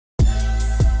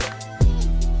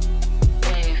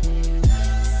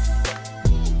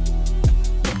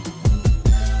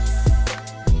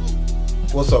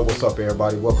What's up,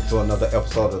 everybody? Welcome to another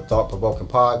episode of the Thought Provoking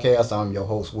Podcast. I'm your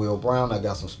host, Will Brown. I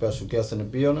got some special guests in the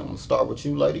building. I'm going to start with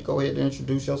you, lady. Go ahead and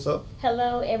introduce yourself.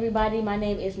 Hello, everybody. My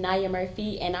name is Naya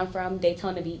Murphy, and I'm from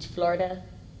Daytona Beach, Florida.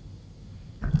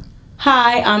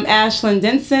 Hi, I'm Ashlyn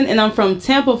Denson, and I'm from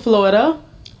Tampa, Florida.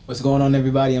 What's going on,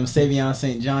 everybody? I'm Savion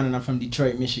St. John, and I'm from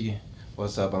Detroit, Michigan.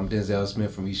 What's up? I'm Denzel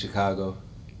Smith from East Chicago.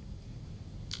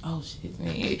 Oh, shit,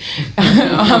 man.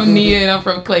 I'm Nia, and I'm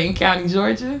from Clayton County,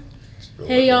 Georgia.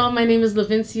 Hey, y'all. My name is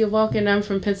Lavencia Walker, and I'm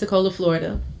from Pensacola,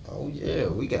 Florida. Oh, yeah.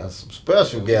 We got some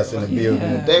special guests in the building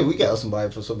today. We got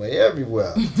somebody from somewhere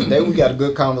everywhere. Today, we got a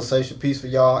good conversation piece for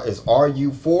y'all. Is are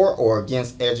you for or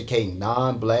against educating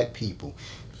non-black people?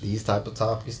 These type of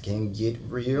topics can get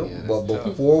real. But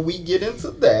before we get into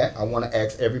that, I want to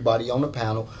ask everybody on the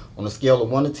panel, on a scale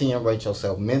of 1 to 10, rate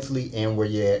yourself mentally and where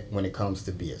you're at when it comes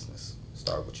to business.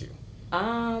 Start with you.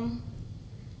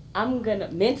 I'm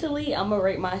gonna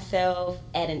rate myself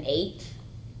at an 8.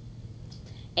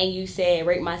 And you said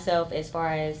rate myself as far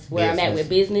as where I'm at with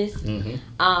business. Mm-hmm.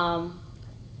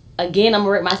 Again, I'm gonna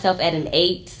rate myself at an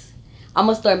 8. I'm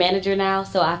a store manager now,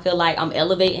 so I feel like I'm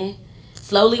elevating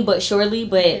slowly but surely,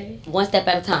 but one step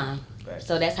at a time.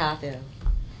 So that's how I feel.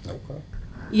 Okay.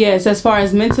 Yes, as far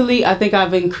as mentally, I think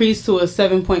I've increased to a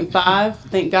 7.5.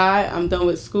 Thank God. I'm done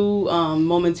with school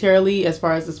momentarily as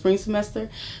far as the spring semester.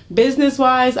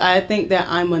 Business-wise, I think that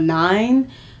I'm a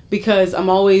 9 because I'm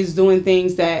always doing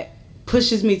things that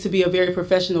pushes me to be a very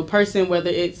professional person, whether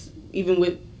it's even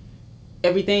with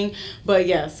everything. But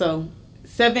yeah, so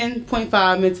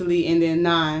 7.5 mentally and then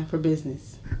 9 for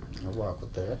business. I'll rock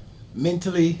with that.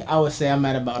 Mentally, I would say I'm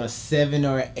at about a 7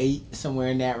 or 8, somewhere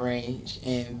in that range.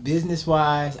 And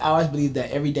business-wise, I always believe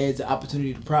that every day is an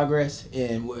opportunity to progress.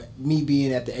 And with me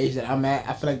being at the age that I'm at,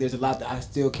 I feel like there's a lot that I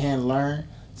still can learn.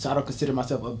 So I don't consider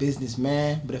myself a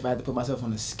businessman. But if I had to put myself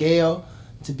on a scale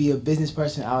to be a business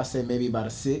person, I would say maybe about a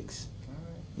 6.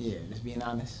 Yeah, just being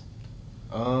honest.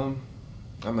 I'm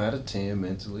at a 10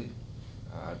 mentally.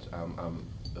 And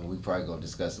we probably gonna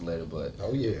discuss it later, but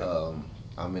Oh, yeah.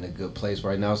 I'm in a good place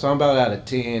right now, so I'm about at a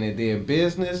 10. And then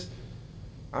business,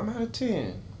 I'm at a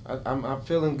 10. I'm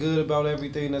feeling good about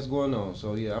everything that's going on.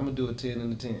 So yeah, I'm gonna do a 10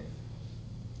 and a 10.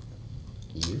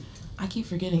 You? I keep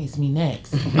forgetting it's me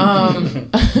next.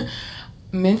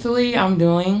 Mentally, I'm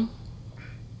doing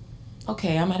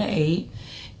okay. I'm at an 8.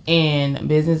 And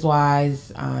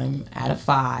business-wise, I'm at a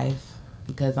 5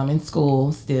 because I'm in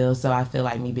school still. So I feel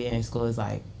like me being in school is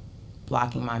like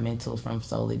blocking my mental from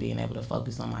solely being able to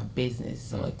focus on my business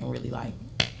so it can really like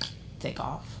take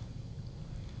off.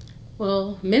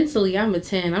 Well, mentally, I'm a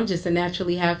 10. I'm just a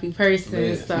naturally happy person.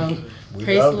 Yeah. So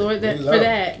praise the Lord for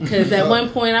that. Because at one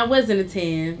point, I wasn't a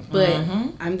 10. But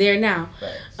I'm there now.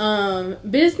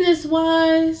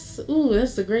 Business-wise,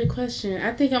 that's a great question.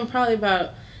 I think I'm probably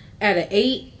about at an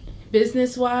 8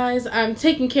 business-wise. I'm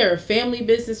taking care of family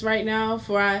business right now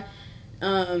before I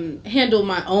handle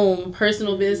my own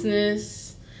personal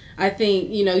business. I think,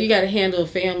 you got to handle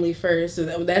family first. So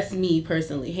that's me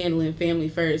personally, handling family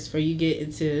first before you get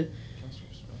into,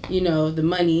 the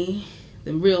money,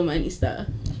 the real money stuff.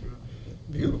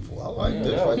 Beautiful. I like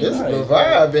this. Right? This is a good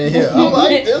vibe in here. I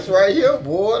like this right here,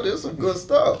 boy. This is some good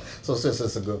stuff. So since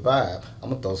it's a good vibe,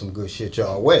 I'm going to throw some good shit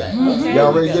y'all way. Okay.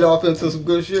 Y'all ready to get off into some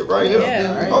good shit right here?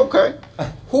 Yeah. Okay.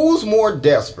 Who's more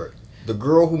desperate? The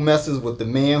girl who messes with the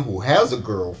man who has a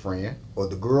girlfriend or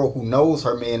the girl who knows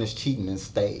her man is cheating and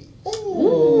stays?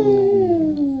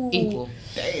 Ooh. Equal.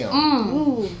 Damn.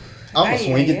 Ooh. I'm going to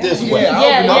swing it this way.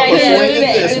 Yeah. I'm going to swing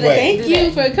it this way. Thank you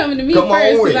for coming to me Come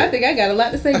first because I think I got a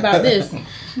lot to say about this.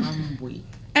 I'm weak.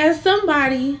 As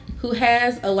somebody who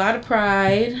has a lot of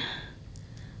pride,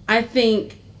 I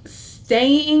think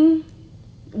staying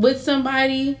with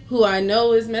somebody who I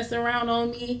know is messing around on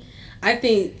me, I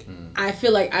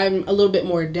feel like I'm a little bit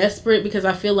more desperate because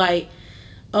I feel like,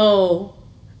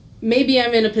 maybe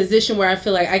I'm in a position where I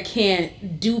feel like I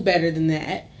can't do better than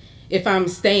that if I'm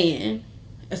staying.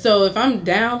 So if I'm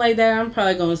down like that, I'm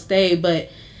probably going to stay. But,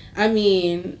 I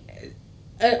mean,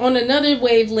 on another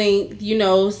wavelength,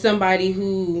 somebody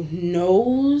who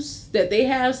knows that they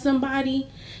have somebody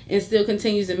and still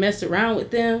continues to mess around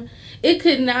with them,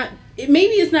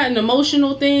 maybe it's not an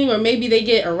emotional thing or maybe they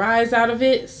get a rise out of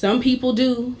it. Some people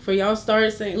do. For y'all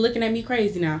start looking at me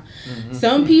crazy now. Mm-hmm.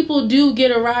 Some people do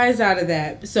get a rise out of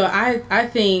that. So I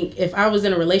think if I was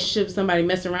in a relationship with somebody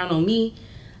messing around on me,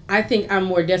 I think I'm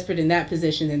more desperate in that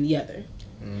position than the other.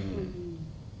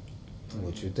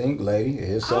 What you think, lady?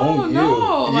 It's I on don't you.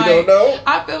 know. You don't know?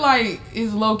 I feel like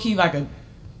it's low-key like a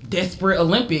desperate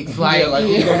Olympics. Like,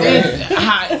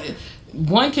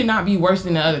 one cannot be worse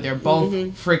than the other. They're both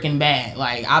freaking bad.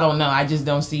 Like, I don't know. I just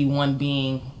don't see one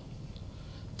being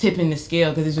tipping the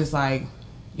scale because it's just like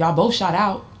y'all both shot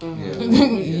out. Yeah.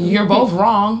 You're both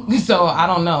wrong. So I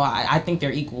don't know. I think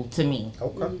they're equal to me.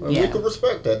 Okay. And Yeah. we can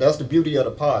respect that. That's the beauty of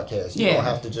the podcast. You Yeah. don't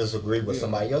have to just agree with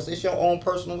somebody else. It's your own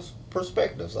personal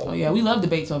perspective. So. Oh yeah, we love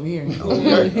debates over here.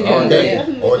 Okay.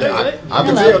 I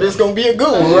can tell this gonna be a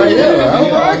good one right here.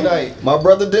 All right. My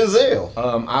brother Denzel.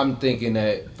 I'm thinking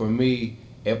that for me,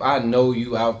 if I know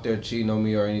you out there cheating on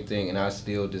me or anything, and I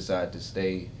still decide to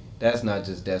stay, that's not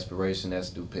just desperation, that's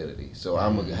stupidity. So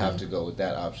I'm gonna have to go with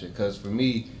that option. Because for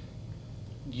me,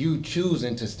 you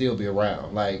choosing to still be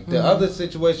around. Like the other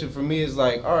situation for me is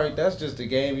like, all right, that's just a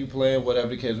game you playing, whatever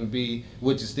the case would be,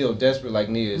 which is still desperate, like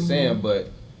Nia is saying, but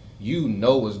you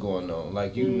know what's going on.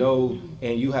 Like you know,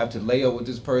 and you have to lay up with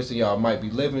this person. Y'all might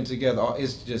be living together.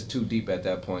 It's just too deep at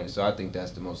that point. So I think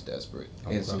that's the most desperate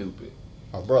and stupid.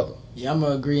 My brother. Yeah, I'm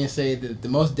gonna agree and say that the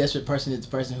most desperate person is the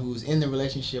person who's in the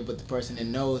relationship with the person and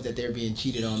knows that they're being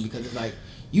cheated on, because it's like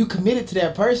you committed to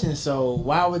that person, so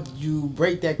why would you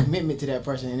break that commitment to that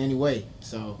person in any way?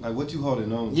 So Like what you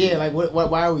holding on to? yeah, like what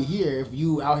why are we here if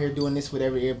you out here doing this with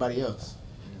everybody else?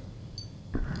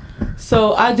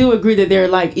 So I do agree that they're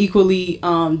like equally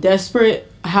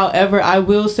desperate. However, I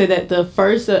will say that the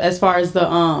first, as far as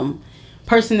the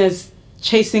person that's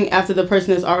chasing after the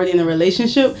person that's already in a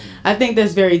relationship, I think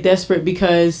that's very desperate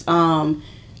because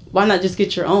why not just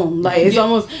get your own? Like it's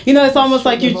almost, it's almost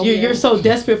like you're so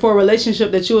desperate for a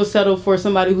relationship that you will settle for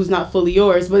somebody who's not fully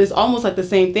yours. But it's almost like the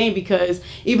same thing, because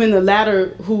even the latter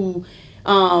who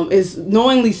is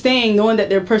knowingly staying, knowing that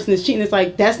their person is cheating, it's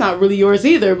like that's not really yours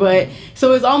either. But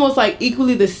so it's almost like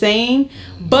equally the same.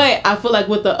 But I feel like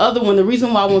with the other one, the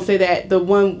reason why I won't say that the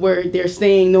one where they're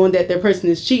staying knowing that their person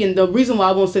is cheating, the reason why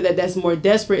I won't say that that's more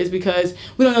desperate is because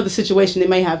we don't know the situation. They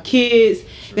may have kids,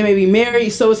 they may be married,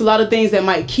 so it's a lot of things that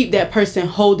might keep that person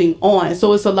holding on.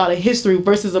 So it's a lot of history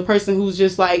versus a person who's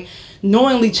just like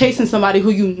knowingly chasing somebody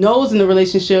who you know is in the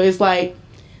relationship. It's like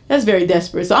that's very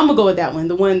desperate. So I'm gonna go with that one.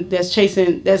 The one that's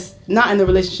chasing, that's not in the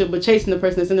relationship, but chasing the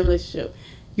person that's in the relationship.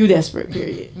 You desperate,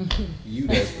 period. You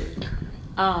desperate.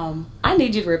 I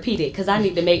need you to repeat it because I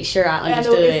need to make sure I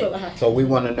understood. So we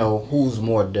want to know who's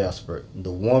more desperate.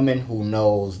 The woman who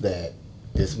knows that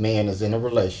this man is in a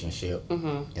relationship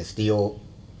and still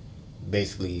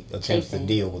basically attempts to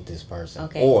deal with this person.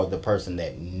 Okay. Or the person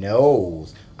that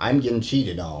knows I'm getting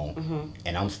cheated on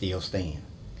and I'm still staying.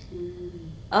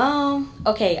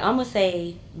 Okay, I'm gonna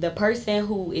say the person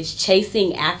who is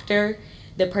chasing after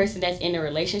the person that's in a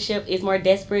relationship is more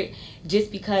desperate,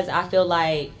 just because I feel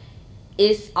like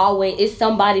it's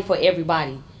somebody for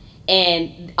everybody,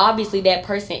 and obviously that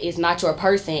person is not your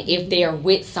person if they're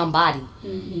with somebody,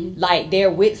 like they're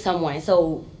with someone.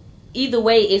 So either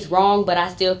way it's wrong, but I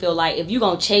still feel like if you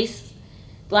gonna chase,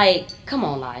 like come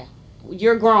on, like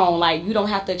you're grown, like you don't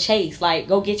have to chase, like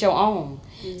go get your own.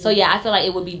 So yeah, I feel like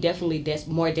it would be definitely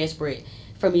more desperate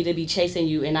for me to be chasing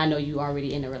you and I know you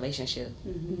already in a relationship.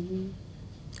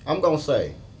 I'm going to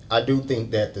say, I do think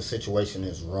that the situation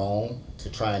is wrong to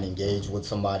try and engage with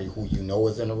somebody who you know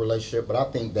is in a relationship. But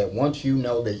I think that once you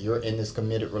know that you're in this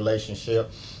committed relationship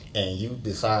and you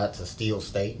decide to still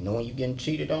stay, knowing you're getting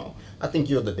cheated on, I think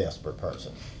you're the desperate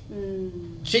person.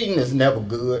 Cheating is never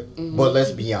good, but let's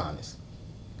be honest.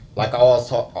 Like I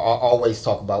always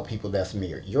talk about people that's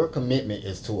married. Your commitment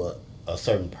is to a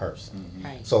certain person.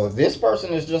 Right. So if this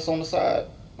person is just on the side,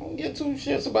 I don't get two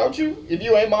shits about you. If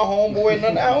you ain't my homeboy,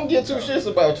 nothing, I don't get two shits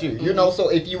about you. You know, so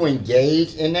if you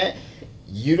engage in that,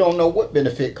 you don't know what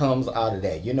benefit comes out of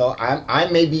that. You know, I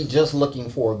may be just looking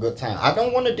for a good time. I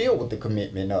don't want to deal with the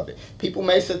commitment of it. People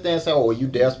may sit there and say, oh, are you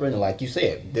desperate? And like you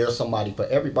said, there's somebody for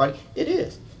everybody. It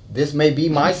is. This may be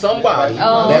my somebody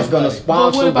that's going to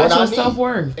sponsor what about what your I need.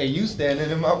 Self-worth? And you standing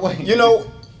in my way. You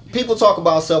know, people talk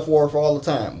about self-worth all the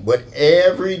time, but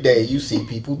every day you see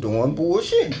people doing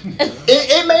bullshit.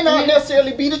 It may not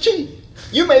necessarily be the cheat.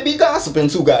 You may be gossiping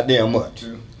too goddamn much.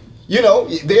 True. You know,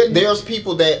 there's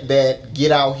people that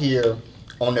get out here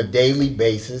on a daily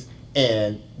basis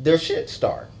and their shit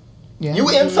start. Yeah. You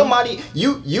in somebody,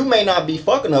 you may not be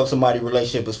fucking up somebody's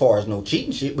relationship as far as no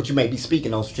cheating shit, but you may be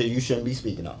speaking on shit you shouldn't be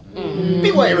speaking on.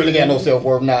 People ain't really got no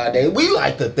self-worth nowadays. We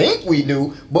like to think we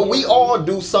do, but we all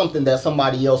do something that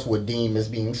somebody else would deem as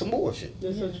being some bullshit.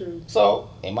 That's so true. So,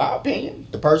 in my opinion,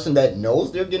 the person that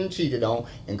knows they're getting cheated on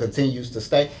and continues to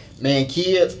stay, man,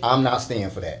 kids, I'm not staying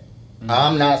for that.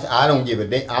 I don't give a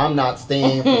damn. I'm not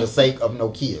staying for the sake of no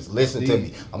kids. Listen to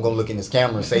me. I'm going to look in this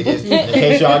camera and say this in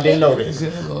case y'all didn't know this.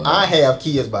 I have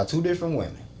kids by 2 different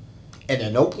women. And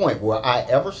at no point will I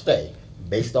ever stay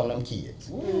based on them kids.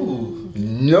 Ooh.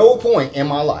 No point in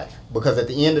my life. Because at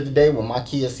the end of the day, when my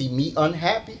kids see me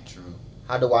unhappy,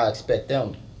 how do I expect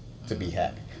them to be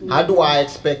happy? How do I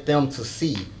expect them to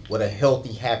see what a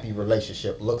healthy, happy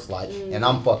relationship looks like, and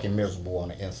I'm fucking miserable on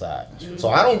the inside? So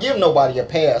I don't give nobody a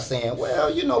pass saying,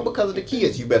 well, you know, because of the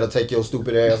kids, you better take your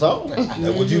stupid ass home.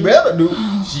 That's what you better do.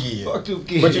 Shit. Fuck them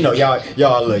kids. But you know, y'all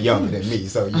a little younger than me,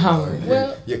 so you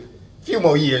know, a few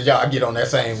more years, y'all get on that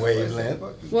same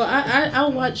wavelength. Well, I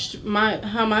watched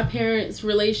how my parents'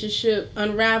 relationship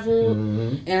unraveled,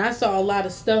 and I saw a lot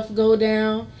of stuff go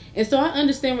down, and so I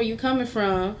understand where you're coming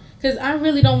from. Because I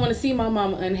really don't want to see my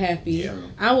mama unhappy. Yeah.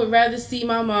 I would rather see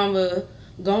my mama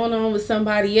going on with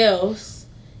somebody else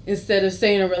instead of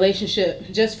staying in a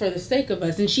relationship just for the sake of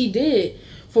us. And she did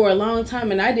for a long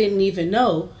time, and I didn't even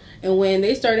know. And when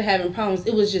they started having problems,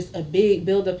 it was just a big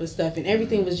buildup of stuff, and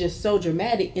everything was just so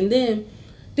dramatic. And then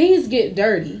things get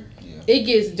dirty. Yeah. It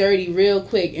gets dirty real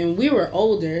quick, and we were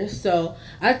older. So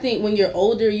I think when you're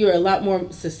older, you're a lot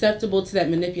more susceptible to that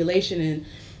manipulation, and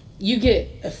you get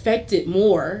affected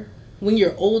more when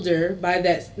you're older by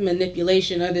that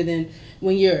manipulation other than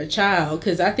when you're a child,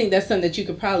 because I think that's something that you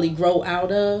could probably grow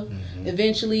out of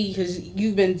eventually, because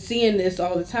you've been seeing this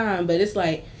all the time. But it's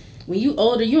like when you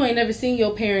older, you ain't never seen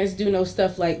your parents do no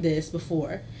stuff like this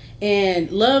before.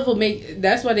 And love will make,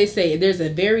 that's why they say there's a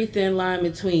very thin line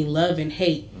between love and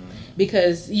hate,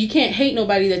 because you can't hate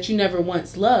nobody that you never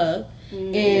once loved.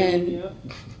 And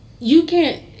you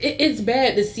can't, it's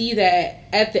bad to see that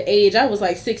at the age, I was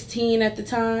like 16 at the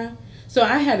time. So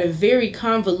I had a very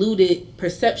convoluted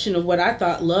perception of what I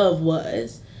thought love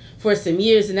was for some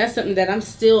years. And that's something that I'm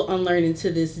still unlearning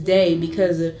to this day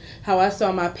because of how I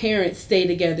saw my parents stay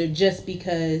together just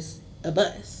because of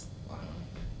us.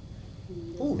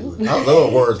 Ooh, I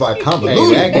love words like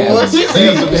convoluted. Hey, boy, she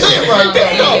said some shit right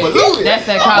there. Convoluted. That's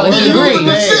that college degree.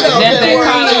 That's that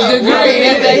college degree.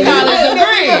 That's that college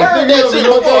degree. Heard that shit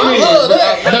before. I love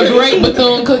that. The Great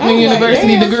Bethune-Cookman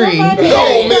University degree.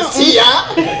 Yo, Miss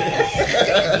T.I.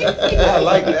 I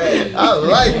like that. I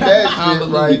like that shit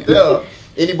right there.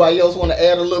 Anybody else want to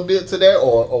add a little bit to that,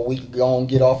 or we can go and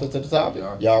get off into the topic?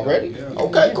 Y'all ready? Yeah.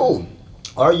 Okay, cool.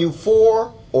 Are you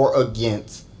for or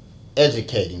against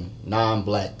educating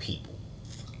non-black people?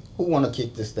 Who want to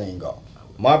kick this thing off?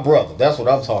 My brother. That's what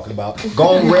I'm talking about.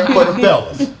 Go and rip for the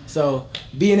fellas. So,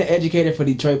 being an educator for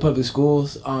Detroit Public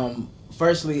Schools,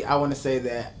 firstly, I want to say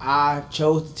that I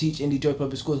chose to teach in Detroit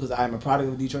Public Schools because I am a product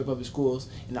of Detroit Public Schools,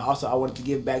 and also I wanted to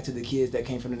give back to the kids that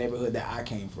came from the neighborhood that I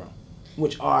came from,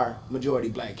 which are majority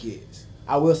black kids.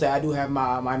 I will say I do have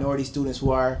my minority students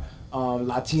who are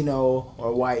Latino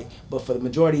or white, but for the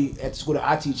majority at the school that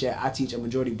I teach at, I teach a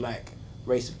majority black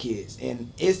race of kids,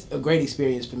 and it's a great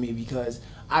experience for me because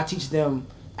I teach them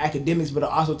academics, but I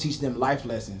also teach them life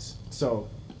lessons. So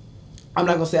I'm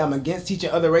not gonna say I'm against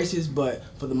teaching other races, but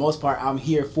for the most part, I'm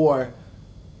here for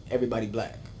everybody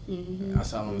black.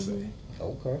 That's all I'm gonna say.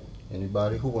 Okay.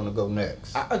 Anybody who want to go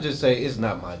next? I'll just say it's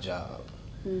not my job.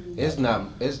 It's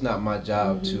not my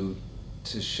job to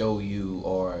show you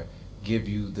or give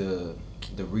you the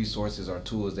resources or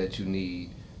tools that you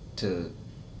need to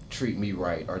treat me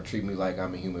right or treat me like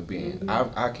I'm a human being.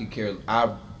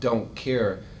 I don't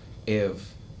care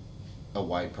if a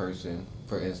white person,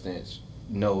 for instance,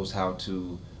 knows how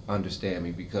to understand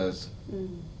me, because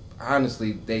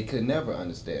honestly they could never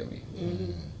understand me.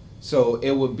 So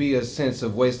it would be a sense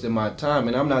of wasting my time,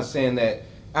 and I'm not saying that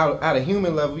at a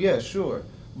human level, yeah, sure,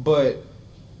 but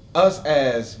us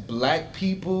as black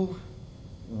people,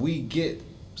 we get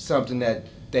something that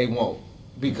they won't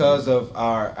because of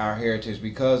our heritage,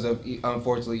 because of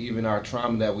unfortunately even our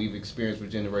trauma that we've experienced for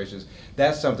generations.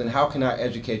 That's something. How can I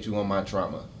educate you on my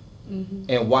trauma?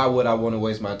 And why would I want to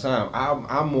waste my time?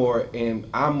 I'm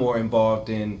more involved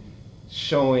in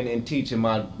showing and teaching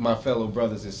my fellow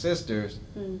brothers and sisters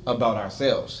about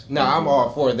ourselves. Now I'm all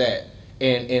for that,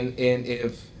 and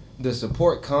if the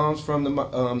support comes from the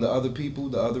other people,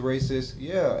 the other races,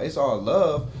 yeah, it's all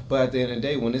love. But at the end of the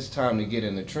day, when it's time to get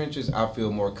in the trenches, I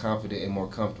feel more confident and more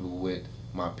comfortable with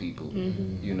my people.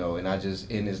 You know, and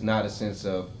it's not a sense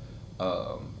of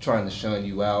trying to shun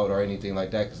you out or anything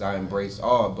like that, because I embrace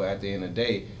all. But at the end of the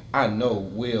day, I know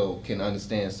Will can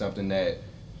understand something that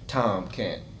Tom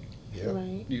can't. Yeah.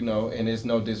 Right. You know, and it's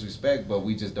no disrespect, but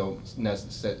we just don't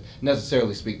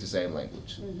necessarily speak the same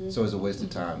language. So it's a waste of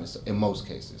time in most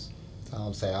cases.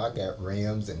 Tom say I got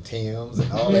Rims and Tims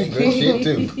and all that good shit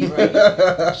too. Right.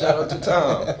 Shout out to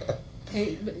Tom.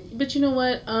 Hey, but you know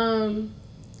what?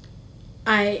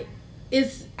 I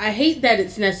hate that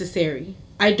it's necessary.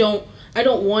 I don't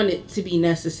want it to be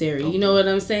necessary. You know what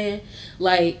I'm saying?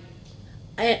 Like,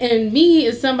 and me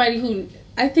as somebody who,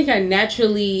 I think I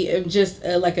naturally am just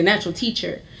like a natural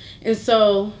teacher. And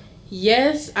so,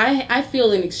 yes, I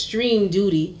feel an extreme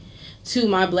duty to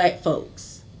my black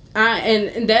folks.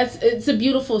 And it's a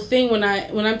beautiful thing when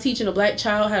I'm teaching a black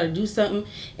child how to do something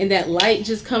and that light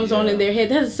just comes on in their head.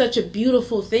 That is such a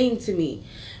beautiful thing to me.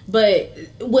 But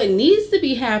what needs to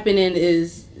be happening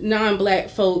is non-black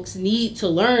folks need to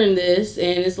learn this,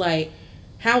 and it's like,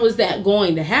 how is that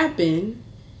going to happen?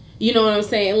 You know what I'm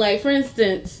saying? Like, for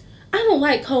instance, I don't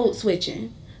like code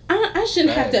switching. I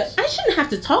shouldn't have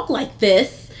to talk like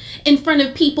this in front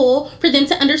of people for them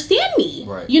to understand me.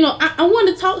 Right. You know, I want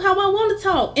to talk how I want to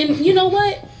talk. And you know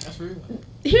what? That's real.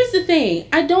 Here's the thing.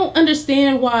 I don't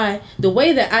understand why the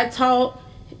way that I talk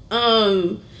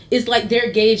is like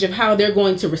their gauge of how they're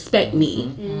going to respect me.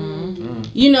 Mm-hmm.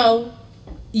 You know,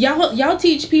 y'all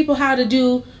teach people how to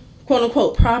do quote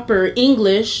unquote proper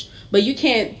English, but you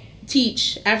can't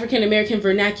teach African American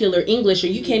vernacular English, or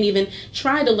you can't even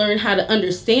try to learn how to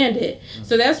understand it.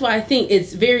 So that's why I think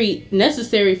it's very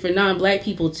necessary for non-black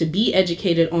people to be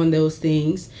educated on those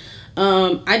things.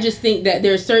 I just think that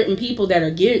there are certain people that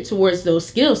are geared towards those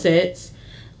skill sets.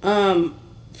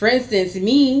 For instance,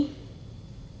 me,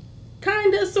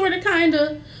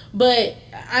 kinda, but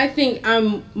I think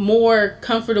I'm more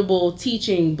comfortable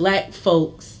teaching black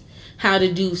folks how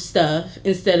to do stuff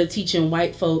instead of teaching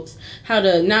white folks how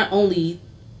to not only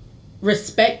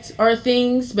respect our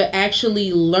things but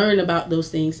actually learn about those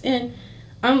things. And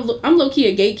I'm low-key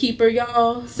a gatekeeper,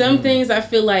 y'all. Some things I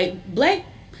feel like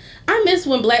I miss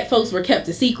when black folks were kept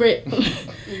a secret.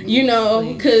 You know,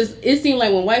 because it seemed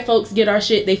like when white folks get our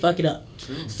shit, they fuck it up.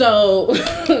 So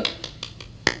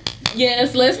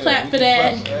yes, let's clap for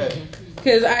that,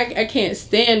 because I can't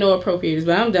stand no appropriators.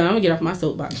 But I'm done. I'm gonna get off my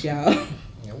soapbox, y'all.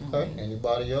 Okay,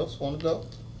 anybody else want to go?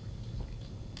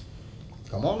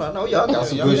 Come on now, I know y'all got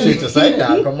some good shit to say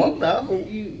now. Come on now.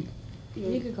 You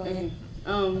could go ahead.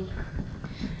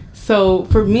 So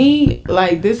for me,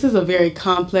 like, this is a very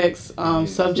complex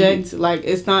subject. Like,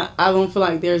 it's not, I don't feel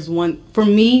like there's one, for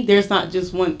me, there's not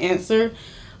just one answer.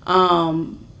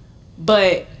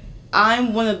 But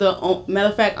I'm one of the, matter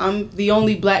of fact, I'm the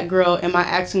only black girl in my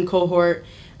acting cohort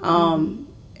in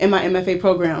my MFA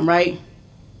program, right?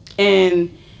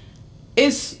 And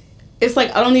it's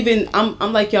like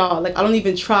I'm like y'all, like I don't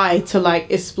even try to like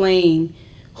explain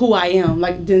who I am,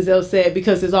 like Denzel said,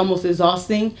 because it's almost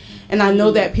exhausting, and I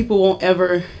know that people won't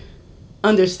ever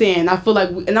understand. I feel like,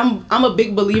 and I'm a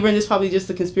big believer in this, probably just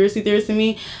a conspiracy theorist to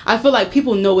me. I feel like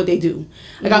people know what they do.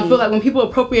 Like I feel like when people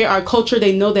appropriate our culture,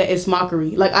 they know that it's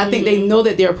mockery. Like I think they know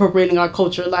that they're appropriating our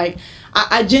culture. Like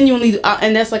I genuinely,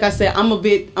 and that's, like I said, I'm a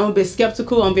bit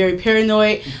skeptical. I'm very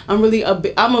paranoid. I'm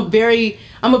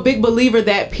a big believer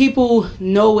that people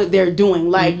know what they're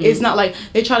doing. Like it's not like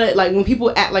they try to, like when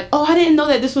people act like, oh, I didn't know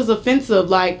that this was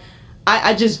offensive. Like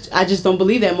I just don't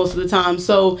believe that most of the time.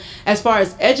 So as far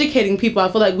as educating people, I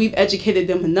feel like we've educated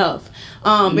them enough.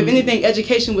 If anything,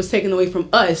 education was taken away from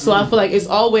us. So I feel like it's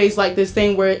always like this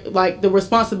thing where like the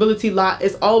responsibility lot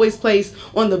is always placed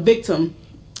on the victim.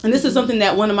 And this is something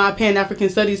that one of my Pan-African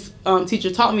Studies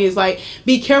teachers taught me, is like,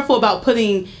 be careful about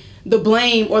putting the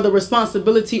blame or the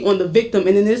responsibility on the victim.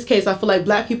 And in this case, I feel like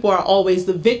black people are always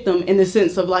the victim in the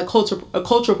sense of like cultural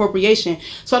appropriation.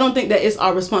 So I don't think that it's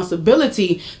our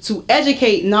responsibility to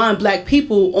educate non-black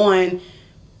people on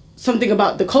something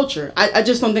about the culture. I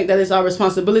just don't think that is our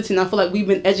responsibility, and I feel like we've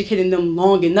been educating them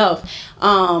long enough.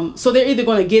 So they're either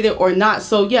going to get it or not.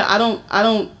 So yeah, I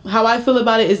don't, how I feel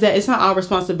about it is that it's not our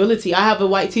responsibility. I have a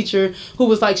white teacher who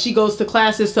was like, she goes to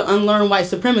classes to unlearn white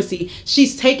supremacy.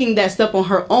 She's taking that step on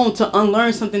her own to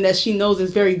unlearn something that she knows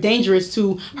is very dangerous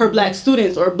to her black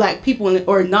students or black people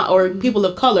or people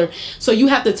of color. So you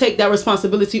have to take that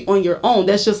responsibility on your own.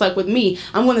 That's just like with me.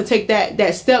 I'm going to take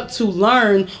that step to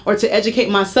learn or to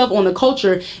educate myself on the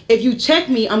culture. If you check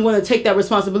me, I'm going to take that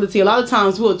responsibility. A lot of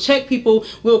times we'll check people,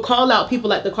 we'll call out people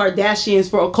like the Kardashians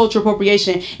for a cultural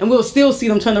appropriation, and we'll still see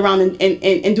them turn around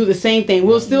and do the same thing.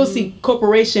 We'll still see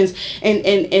corporations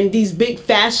and these big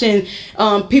fashion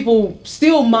people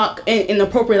still mock and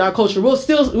appropriate our culture. We'll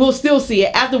still see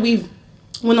it after we've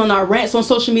went on our rants on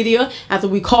social media, after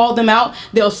we called them out,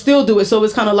 they'll still do it. So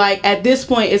it's kind of like, at this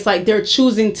point, it's like they're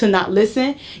choosing to not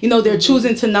listen. You know, they're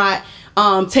choosing to not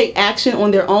take action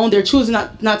on their own. They're choosing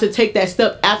not to take that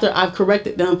step after I've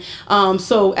corrected them.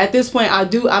 So at this point, I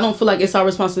don't feel like it's our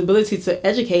responsibility to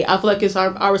educate. I feel like it's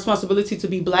our responsibility to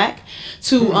be black,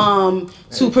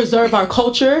 to preserve our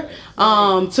culture,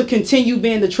 to continue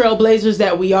being the trailblazers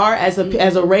that we are as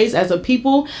a race, as a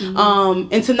people,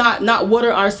 and to not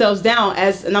water ourselves down.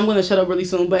 And I'm going to shut up really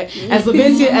soon. But as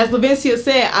Lavencia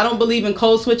said, I don't believe in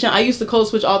code switching. I used to code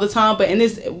switch all the time, but in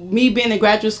this, me being in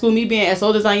graduate school, me being as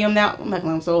old as I am now, I'm not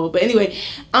I'm so old, but anyway,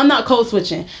 I'm not code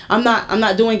switching. I'm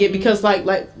not doing it because like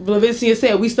Lavencia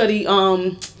said, we study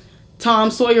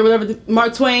Tom Sawyer, whatever,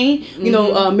 Mark Twain, you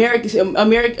know,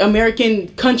 American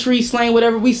country slang,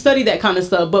 whatever. We study that kind of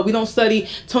stuff, but we don't study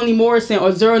Toni Morrison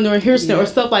or Zora Neale Hurston or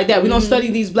stuff like that. We don't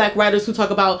study these black writers who talk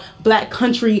about black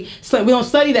country slang. We don't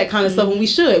study that kind of stuff, and we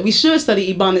should. We should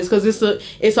study Ebonics because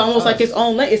it's almost like its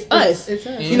own. It's us. It's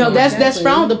us. You know, that's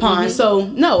frowned upon. So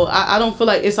no, I don't feel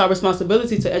like it's our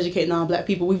responsibility to educate non-black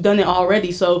people. We've done it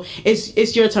already. So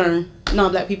it's your turn,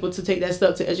 non-black people, to take that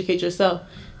step to educate yourself.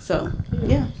 So,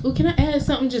 yeah. Well, can I add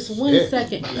something just 1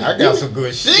 second? I got some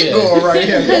good shit going right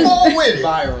here. Come on with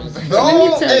it. Go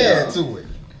on, add to it.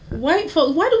 White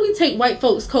folks, why do we take white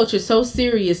folks' culture so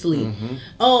seriously?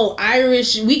 Oh,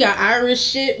 Irish, we got Irish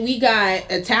shit, we got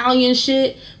Italian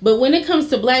shit, but when it comes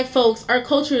to black folks, our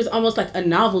culture is almost like a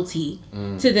novelty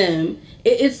to them.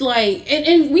 It's like,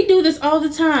 and we do this all the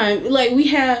time. Like, we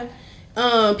have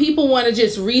people want to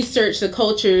just research the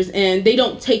cultures and they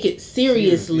don't take it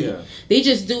seriously. They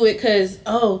just do it because,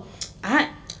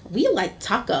 we like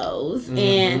tacos,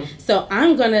 and so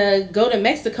I'm gonna go to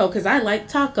Mexico because I like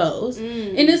tacos.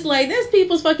 And it's like, that's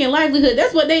people's fucking livelihood.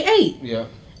 That's what they ate.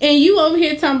 And you over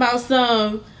here talking about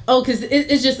some, because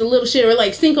it's just a little shit, or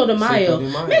like Cinco de Mayo.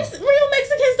 Real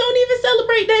Mexicans don't even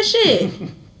celebrate that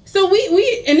shit. So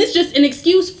we and it's just an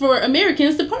excuse for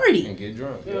Americans to party and get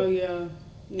drunk. Oh yeah.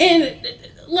 And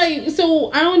like,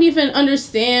 so I don't even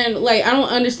understand, like, I don't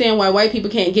understand why white people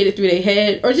can't get it through their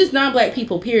head, or just non-black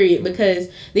people, period, because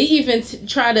they even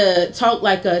try to talk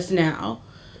like us now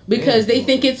because they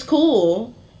think it's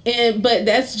cool, but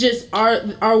that's just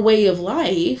our way of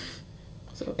life.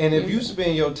 So, and if you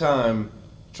spend your time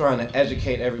trying to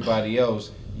educate everybody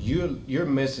else, you're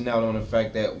missing out on the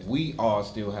fact that we all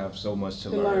still have so much to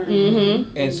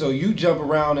learn. And so you jump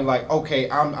around and like, okay,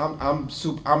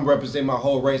 I'm representing my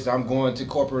whole race. I'm going to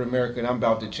corporate America and I'm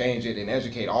about to change it and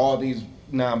educate all these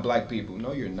non-black people.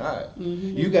 No, you're not.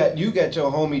 You got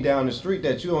your homie down the street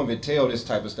that you don't even tell this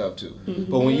type of stuff to.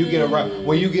 But when you get around,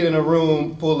 when you get in a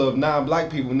room full of non-black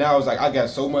people, now it's like, I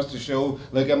got so much to show.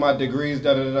 Look at my degrees.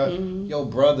 Da da da. Your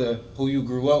brother, who you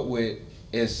grew up with,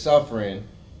 is suffering.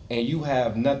 And you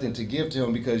have nothing to give to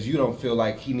him because you don't feel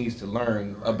like he needs to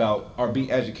learn about or be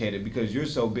educated because you're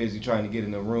so busy trying to get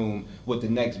in the room with the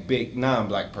next big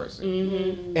non-black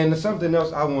person. And there's something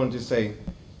else I wanted to say.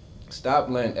 Stop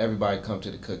letting everybody come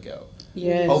to the cookout.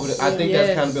 I think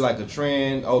that's kind of been like a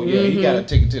trend. Oh yeah, he got a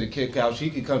ticket to the cookout. She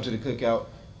can come to the cookout.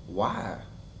 Why?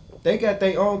 They got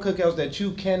their own cookouts that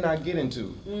you cannot get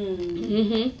into.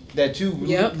 That you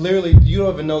literally, you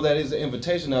don't even know that is an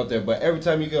invitation out there. But every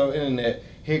time you go on the internet,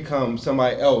 here comes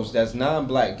somebody else that's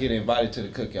non-black getting invited to the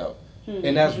cookout.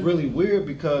 And that's really weird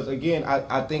because, again,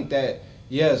 I think that,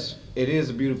 yes, it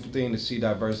is a beautiful thing to see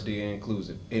diversity and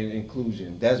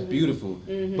inclusion. That's beautiful.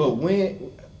 But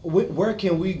where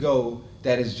can we go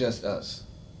that is just us?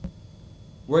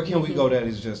 Where can we go that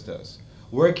is just us?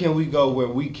 Where can we go where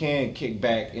we can kick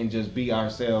back and just be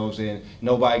ourselves and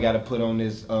nobody got to put on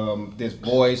this this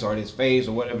voice or this face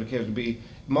or whatever the case would be?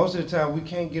 Most of the time, we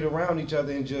can't get around each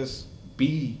other and just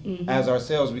be as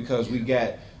ourselves because we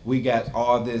got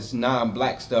all this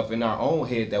non-black stuff in our own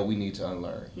head that we need to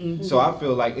unlearn. So I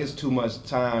feel like it's too much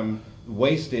time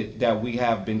wasted that we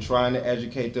have been trying to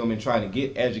educate them and trying to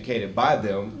get educated by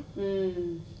them.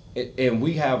 And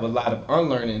we have a lot of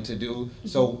unlearning to do,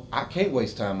 so I can't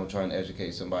waste time on trying to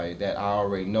educate somebody that I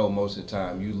already know most of the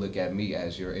time you look at me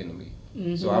as your enemy.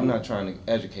 So I'm not trying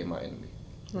to educate my enemy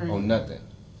on nothing.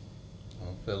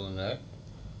 I'm feeling that.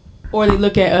 Or they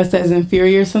look at us as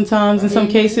inferior sometimes in some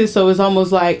cases, so it's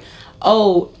almost like,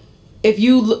 oh, if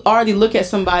you already look at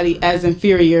somebody as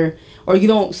inferior, or you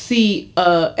don't see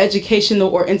educational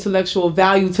or intellectual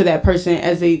value to that person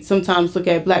as they sometimes look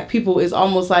at black people, it's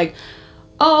almost like,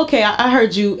 oh, okay, I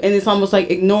heard you, and it's almost like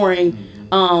ignoring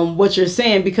what you're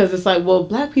saying because it's like, well,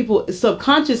 black people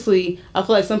subconsciously, I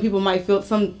feel like some people might feel,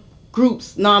 some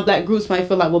groups, non-black groups might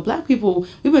feel like, well, black people,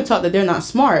 we've been taught that they're not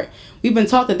smart. We've been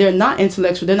taught that they're not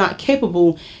intellectual. They're not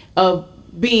capable of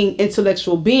being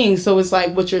intellectual beings. So it's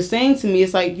like what you're saying to me,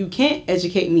 it's like, you can't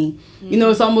educate me. You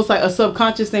know, it's almost like a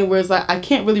subconscious thing where it's like, I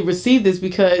can't really receive this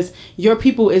because your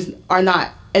people are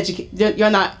not educated. You're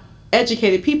not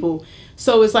educated people.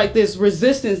 So it's like this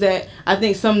resistance that I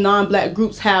think some non-black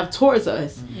groups have towards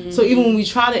us. So even when we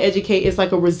try to educate, it's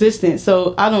like a resistance.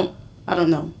 So I don't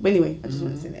know. But anyway, I just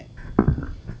want to say that.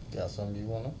 Got something you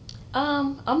want to?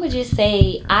 I'm gonna just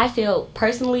say, I feel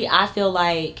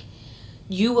like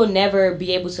you will never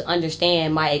be able to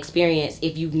understand my experience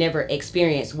if you've never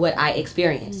experienced what I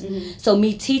experienced. So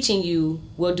me teaching you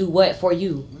will do what for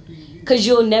you? Because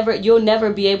you'll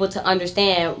never be able to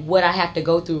understand what I have to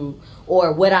go through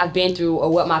or what I've been through or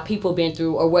what my people been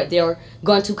through or what they're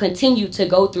going to continue to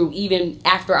go through even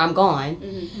after I'm gone.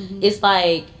 It's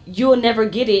like you'll never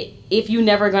get it if you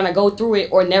never gonna go through it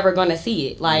or never gonna see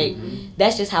it. Like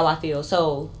that's just how I feel.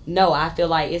 So no, I feel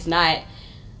like it's not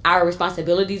our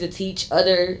responsibility to teach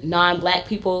other non-black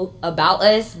people about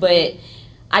us, but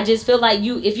I just feel like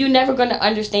if you're never gonna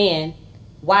understand,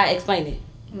 why explain it?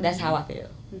 That's how I feel.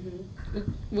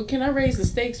 Well, can I raise the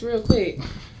stakes real quick?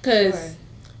 Because,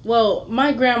 well,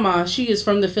 my grandma, she is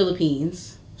from the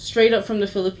Philippines. Straight up from the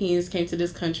Philippines, came to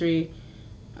this country,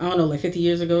 I don't know, like 50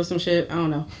 years ago or some shit. I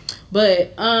don't know.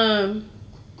 But I'm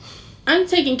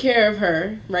taking care of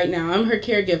her right now. I'm her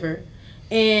caregiver.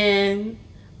 And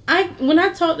when I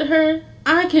talk to her,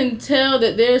 I can tell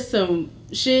that there's some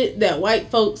shit that white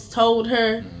folks told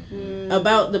her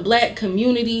about the black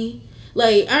community.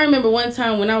 Like, I remember one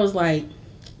time when I was like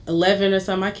 11 or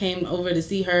something, I came over to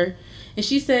see her, and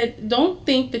she said, don't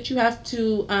think that you have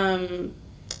to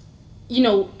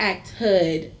act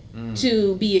hood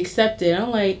to be accepted. I'm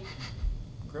like,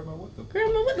 Grandma,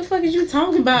 what the fuck is you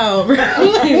talking about?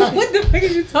 Like, what the fuck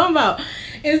is you talking about?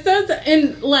 And so,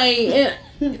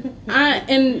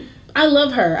 I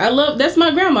love her. That's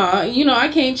my grandma. I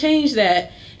can't change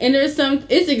that. And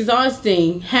it's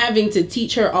exhausting having to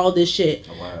teach her all this shit.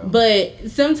 Oh, wow.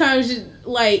 But sometimes,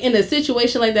 like, in a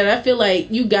situation like that, I feel like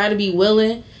you got to be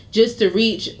willing just to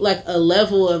reach, like, a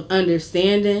level of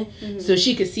understanding so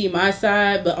she could see my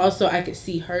side, but also I could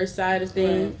see her side of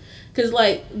things. Because,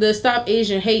 like, the Stop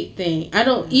Asian Hate thing,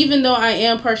 even though I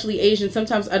am partially Asian,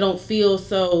 sometimes I don't feel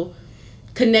so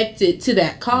connected to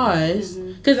that cause.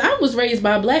 Because I was raised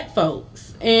by black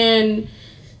folks. And,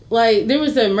 like, there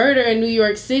was a murder in New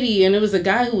York City, and it was a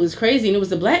guy who was crazy, and it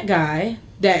was a black guy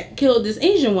that killed this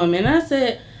Asian woman. And I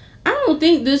said, I don't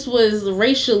think this was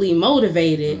racially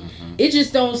motivated. It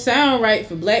just don't sound right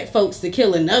for black folks to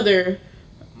kill another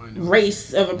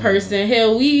race of a person.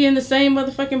 Hell, we in the same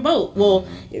motherfucking boat. Well,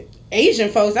 Asian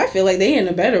folks, I feel like they in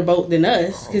a better boat than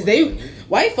us, because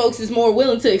white folks is more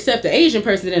willing to accept the Asian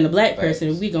person than the black person,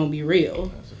 if we gonna be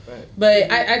real.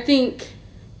 But I think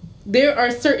there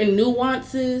are certain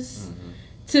nuances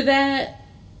to that,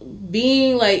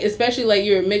 being like, especially like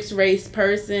you're a mixed race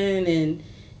person and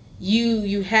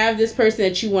you have this person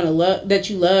that you want to love, that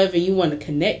you love and you want to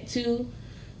connect to,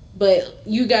 but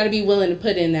you got to be willing to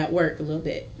put in that work a little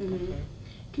bit.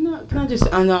 Can I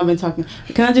just, I know I've been talking,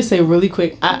 can I just say really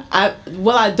quick, I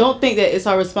don't think that it's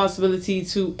our responsibility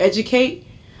to educate.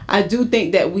 I do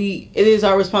think that it is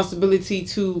our responsibility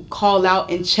to call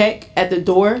out and check at the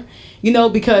door,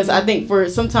 because I think for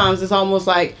sometimes it's almost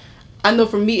like, I know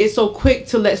for me it's so quick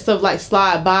to let stuff like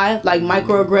slide by, like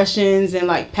microaggressions and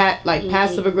like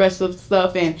passive aggressive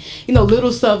stuff and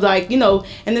little stuff like and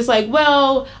it's like,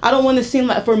 well, I don't want to seem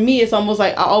like, for me it's almost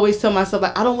like I always tell myself,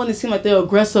 like, I don't want to seem like the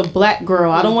aggressive black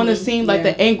girl. I don't want to seem like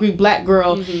the angry black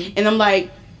girl. And I'm like,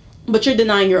 but you're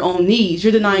denying your own needs,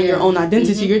 you're denying your own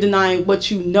identity, you're denying what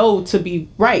you know to be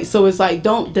right. So it's like,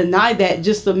 don't deny that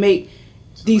just to make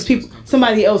these people,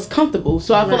 somebody else, comfortable.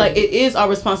 So I feel like it is our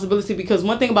responsibility, because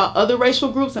one thing about other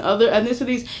racial groups and other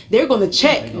ethnicities, they're going to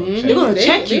check. They're going to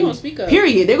check you.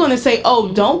 Period. They're going to say,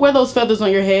 oh, don't wear those feathers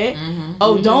on your head.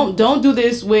 Oh, don't do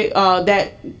this with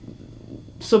that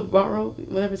sombrero,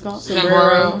 whatever it's called.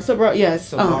 Sombrero. Yes.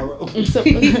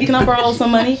 Can I borrow some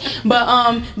money?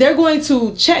 But they're going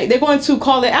to check. They're going to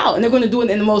call it out, and they're going to do it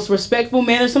in the most respectful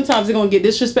manner. Sometimes they're going to get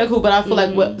disrespectful, but I feel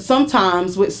like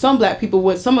sometimes with some black people,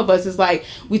 with some of us, it's like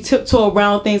we tiptoe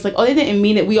around things like, oh, they didn't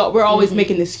mean it. We're always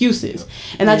making excuses,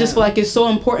 and I just feel like it's so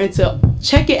important to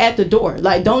check it at the door.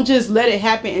 Like, don't just let it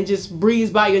happen and just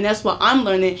breeze by you. And that's what I'm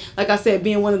learning. Like I said,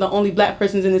 being one of the only black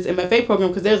persons in this MFA program,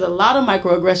 because there's a lot of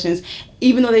microaggressions.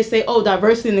 Even though they say, oh,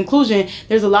 diversity and inclusion,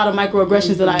 there's a lot of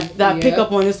microaggressions that I pick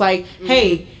up on. It's like,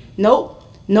 hey, nope,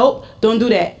 don't do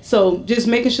that. So just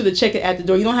making sure to check it at the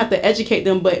door. You don't have to educate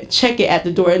them, but check it at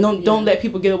the door. And don't let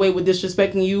people get away with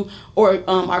disrespecting you or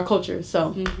our culture.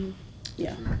 So,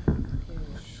 yeah.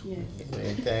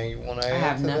 Anything you want to add? I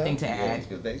have nothing to add.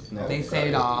 They said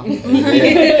it all.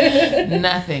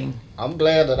 Nothing. I'm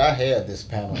glad that I had this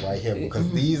panel right here,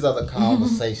 because these are the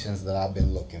conversations that I've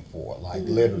been looking for. Like,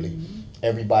 literally,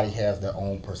 everybody has their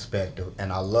own perspective,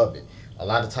 and I love it. A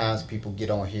lot of times people get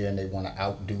on here and they want to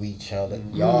outdo each other.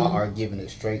 Y'all are giving it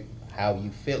straight how you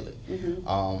feel it.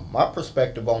 My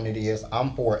perspective on it is,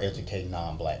 I'm for educating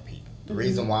non-black people. The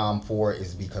reason why I'm for it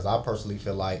is because I personally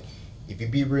feel like, if you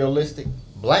be realistic,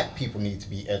 black people need to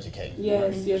be educated.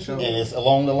 Yes. And it's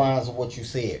along the lines of what you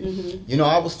said.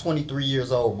 I was 23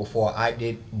 years old before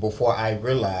I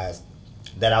realized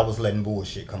that I was letting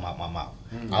bullshit come out my mouth.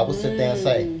 I would sit there and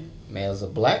say, man, as a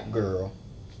black girl,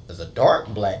 as a dark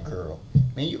black girl,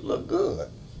 man, you look good.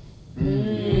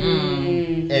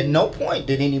 At no point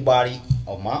did anybody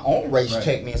of my own race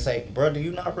check me and say, bro, do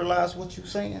you not realize what you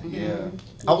saying? Yeah.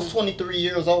 I was 23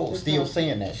 years old still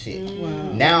saying that shit.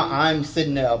 Wow. Now I'm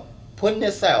sitting there putting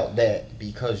this out that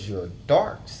because you're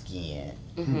dark skinned,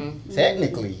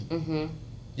 technically,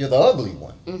 you're the ugly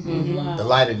one. Wow. The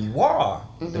lighter you are,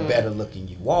 the better looking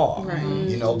you are. Right.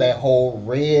 You know, that whole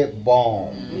red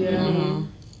bomb. Yeah.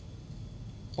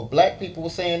 But black people were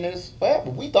saying this forever.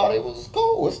 We thought it was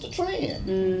cool. It's the trend.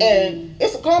 And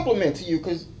it's a compliment to you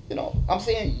because, you know, I'm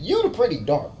saying you the pretty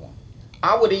dark one.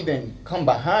 I would even come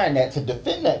behind that to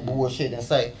defend that bullshit and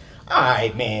say, all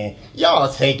right, man,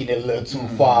 y'all taking it a little too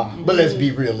far, but let's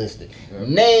be realistic.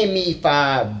 Name me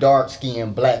 5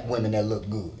 dark-skinned black women that look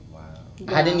good.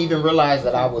 I didn't even realize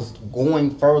that I was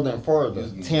going further and further,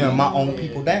 tearing my own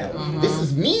people down. This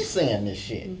is me saying this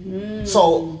shit.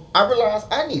 So I realized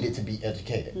I needed to be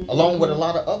educated, along with a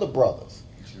lot of other brothers.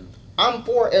 I'm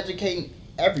for educating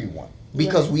everyone,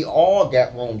 because we all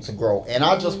got room to grow. And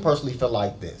I just personally feel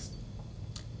like this.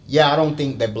 Yeah, I don't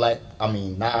think that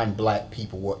non-black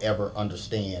people will ever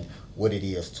understand what it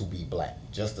is to be black.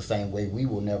 Just the same way we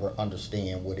will never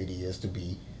understand what it is to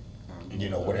be, you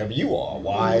know, whatever you are,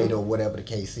 white or whatever the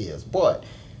case is. But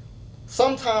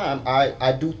sometimes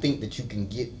I do think that you can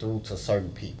get through to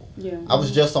certain people. Yeah. I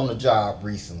was just on a job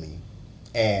recently,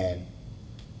 and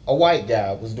a white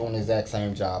guy was doing the exact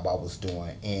same job I was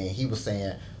doing, and he was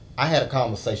saying, I had a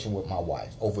conversation with my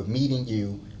wife over meeting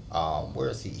you. Where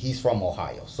is he? He's from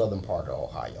Ohio, southern part of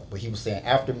Ohio. But he was saying,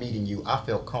 after meeting you, I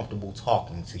felt comfortable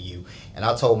talking to you. And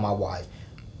I told my wife,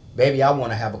 baby, I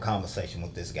want to have a conversation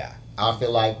with this guy. I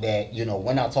feel like that, you know,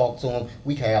 when I talk to him,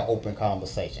 we can have open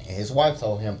conversation. And his wife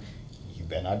told him, you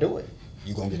better not do it.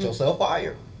 You're going to get yourself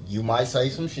fired. You might say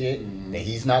some shit that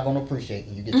he's not going to appreciate,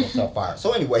 and you get yourself fired.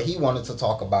 So anyway, he wanted to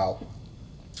talk about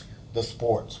the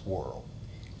sports world.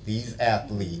 These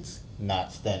athletes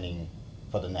not standing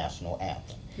for the national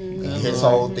anthem. And his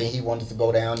whole thing, he wanted to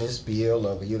go down this spiel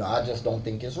of, you know, I just don't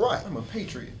think it's right. I'm a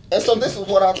patriot. And so this is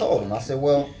what I told him. I said,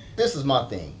 well, this is my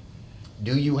thing.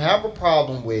 Do you have a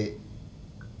problem with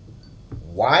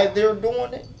why they're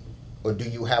doing it? Or do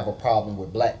you have a problem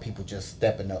with black people just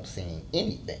stepping up saying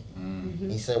anything?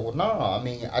 He said, well, no, I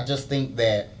mean, I just think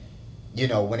that, you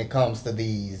know, when it comes to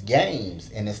these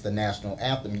games and it's the national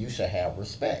anthem, you should have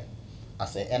respect. I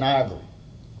said, and I agree.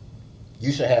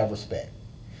 You should have respect.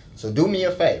 So do me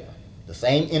a favor. The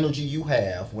same energy you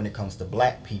have when it comes to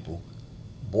black people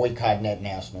boycotting that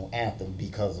national anthem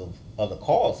because of other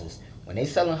causes, when they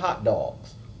selling hot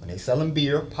dogs, when they selling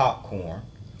beer, popcorn,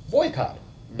 boycott it.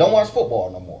 Don't watch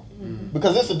football no more.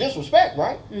 Because it's a disrespect,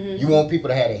 right? You want people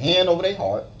to have their hand over their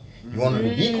heart. You want them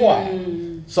to be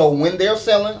quiet. So when they're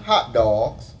selling hot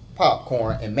dogs,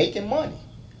 popcorn, and making money,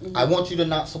 I want you to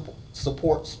not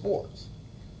support sports.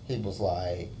 He was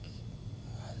like,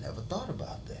 I never thought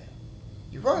about that.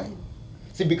 You're right.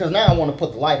 See, because now I want to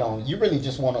put the light on. You really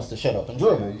just want us to shut up and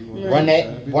dribble, run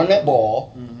that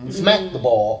ball, smack the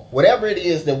ball, whatever it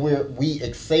is that we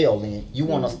excel in. You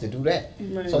want us to do that.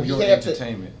 So he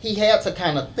had to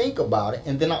kind of think about it.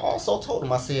 And then I also told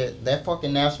him, I said, that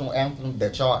fucking national anthem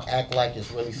that y'all act like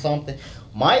is really something.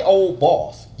 My old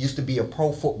boss used to be a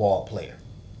pro football player.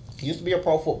 He used to be a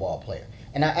pro football player.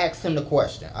 And I asked him the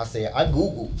question. I said, I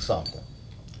Googled something,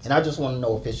 and I just want to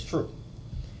know if it's true.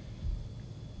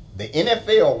 The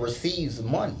NFL receives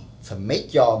money to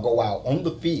make y'all go out on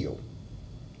the field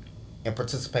and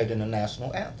participate in the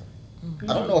national anthem.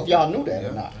 I don't know if y'all knew that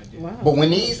or not. Wow. But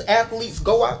when these athletes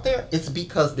go out there, it's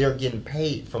because they're getting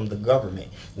paid from the government.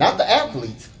 Not the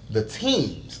athletes, the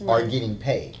teams are getting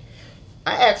paid.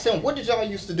 I asked him, what did y'all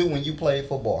used to do when you played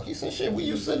football? He said, shit, we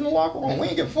used to sit in the locker room. We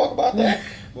ain't give a fuck about that.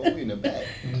 Well, we in the back.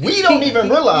 We don't even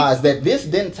realize that this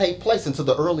didn't take place until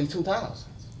the early 2000s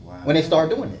when they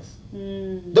started doing this.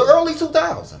 The early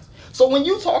 2000s. So when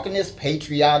you talking this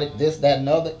patriotic, this, that, and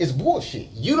other, it's bullshit.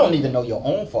 You don't even know your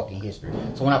own fucking history.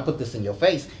 So when I put this in your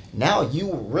face, now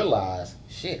you realize,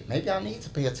 shit, maybe I need to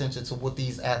pay attention to what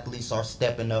these athletes are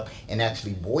stepping up and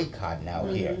actually boycotting out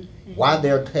here. Why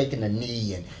they're taking a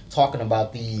knee and talking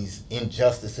about these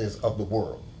injustices of the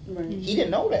world. He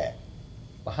didn't know that.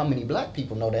 But how many black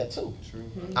people know that too?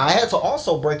 I had to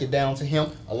also break it down to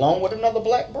him along with another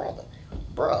black brother.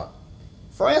 Bruh,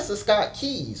 Francis Scott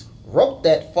Keys wrote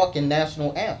that fucking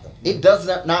national anthem. It does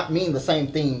not mean the same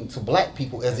thing to black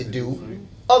people as it do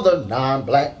other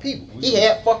non-black people. He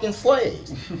had fucking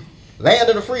slaves. Land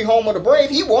of the free, home of the brave.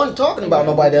 He wasn't talking about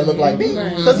nobody that looked like me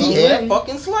because he had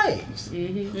fucking slaves.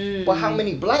 But how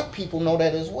many black people know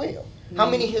that as well? How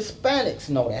many Hispanics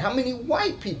know that? How many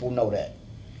white people know that?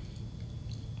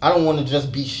 I don't want to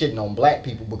just be shitting on black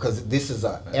people because this is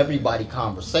a everybody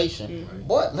conversation.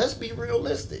 But let's be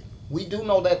realistic. We do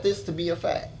know that this to be a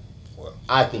fact. Well,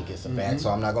 I think it's a fact, so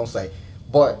I'm not gonna say.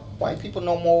 But white people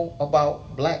know more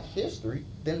about black history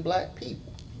than black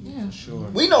people. Yeah, Sure.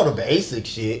 We know the basic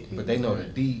shit. But they know the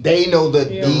deep. They know the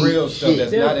deep real stuff shit.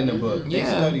 that's not in the book. They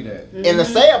Yeah. study that. And the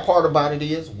sad part about it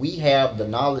is we have the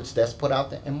knowledge that's put out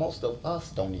there, and most of us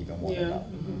don't even want to know.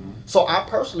 So I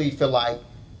personally feel like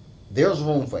there's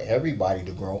room for everybody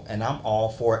to grow, and I'm all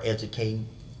for educating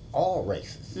all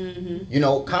races. You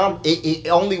know, it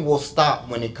only will stop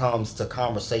when it comes to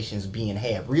conversations being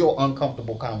had, real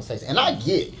uncomfortable conversations. And I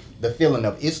get the feeling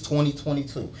of it's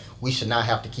 2022. We should not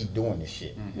have to keep doing this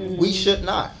shit. We should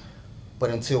not.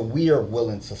 But until we are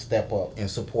willing to step up and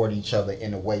support each other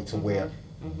in a way to where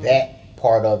that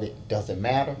part of it doesn't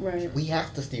matter, we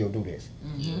have to still do this.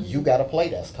 You got a play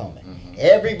that's coming.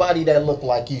 Everybody that look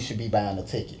like you should be buying a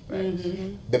ticket.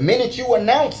 The minute you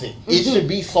announce it, it should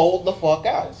be sold the fuck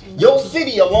out. Your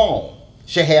city alone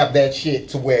should have that shit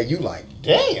to where you like,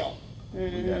 damn.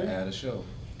 We gotta add a show.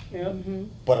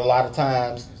 But a lot of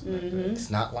times, it's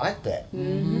not like that.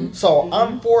 So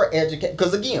I'm for educate,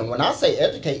 because again, when I say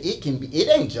educate, it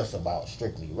ain't just about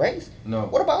strictly race. No.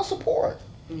 What about support?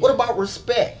 What about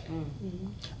respect?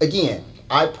 Again,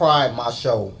 I pride my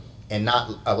show in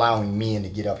not allowing men to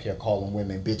get up here calling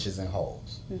women bitches and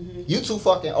hoes. You too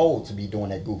fucking old to be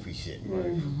doing that goofy shit.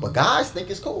 But guys think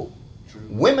it's cool.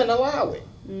 Women allow it.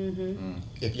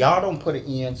 If y'all don't put an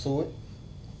end to it,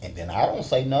 and then I don't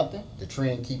say nothing, the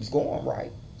trend keeps going,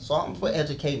 right? So I'm for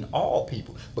educating all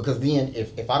people. Because then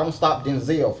if I don't stop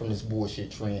Denzel from this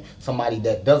bullshit trend, somebody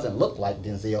that doesn't look like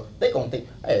Denzel, they gonna think,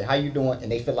 hey, how you doing?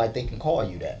 And they feel like they can call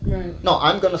you that. No,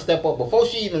 I'm gonna step up before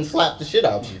she even slap the shit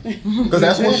out you. Because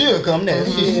that's when she'll come there.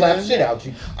 She slap the shit out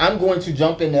you. I'm going to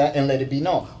jump in there and let it be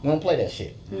known. We don't play that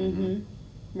shit.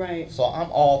 Right. So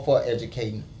I'm all for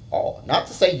educating all. Not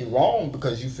to say you're wrong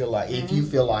because you feel like, if you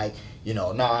feel like, you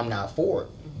know, no, I'm not for it.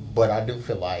 But I do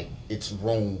feel like it's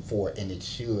room for it, and it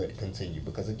should continue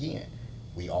because, again,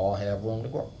 we all have room to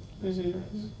grow.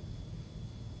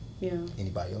 Yeah.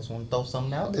 Anybody else want to throw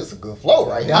something out? This is a good flow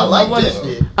right now. I like this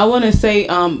shit. I want to say,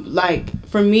 like,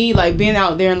 for me, like, being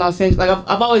out there in Los Angeles, like,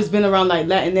 I've always been around, like,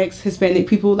 Latinx, Hispanic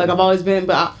people. Like, I've always been,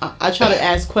 but I try to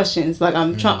ask questions. Like,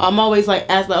 I'm always, like,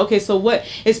 ask, like, okay, so what,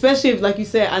 especially if, like you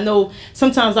said, I know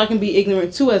sometimes I can be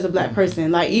ignorant, too, as a black person.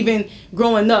 Like, even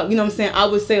growing up, you know what I'm saying, I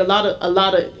would say a lot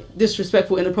of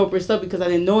disrespectful, inappropriate stuff because I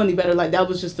didn't know any better. Like, that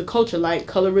was just the culture, like,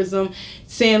 colorism,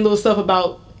 saying little stuff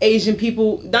about Asian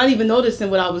people, not even noticing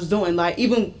what I was doing, like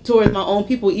even towards my own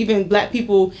people, even black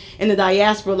people in the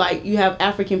diaspora, like you have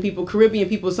African people, Caribbean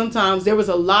people. Sometimes there was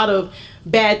a lot of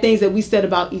bad things that we said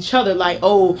about each other, like,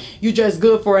 oh, you dress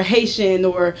good for a Haitian,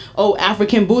 or oh,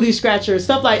 African booty scratcher,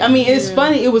 stuff like, I mean, it's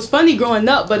funny, it was funny growing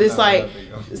up, but it's like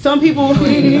some people what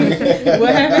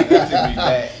happened?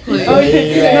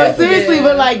 No, seriously,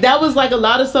 but like that was like a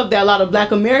lot of stuff that a lot of black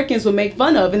Americans would make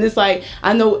fun of, and it's like,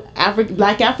 I know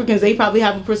black Africans, they probably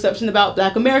have a perception about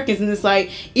black Americans, and it's like,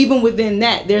 even within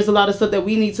that, there's a lot of stuff that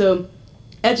we need to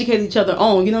educate each other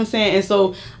on, you know what I'm saying? And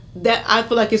so that I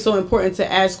feel like it's so important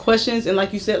to ask questions, and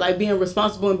like you said, like being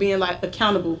responsible and being like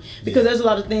accountable, because there's a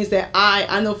lot of things that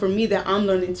I know for me that I'm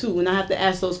learning too, and I have to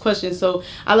ask those questions. So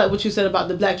I like what you said about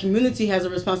the black community has a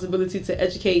responsibility to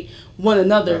educate one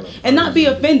another and not be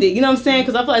offended, you know what I'm saying?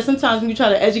 Because I feel like sometimes when you try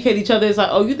to educate each other, it's like,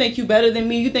 oh, you think you better than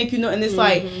me, you think you know, and it's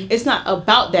like, it's not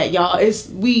about that, y'all.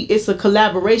 It's a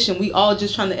collaboration. We all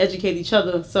just trying to educate each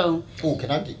other. So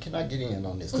can I get in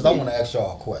on this? Because I want to ask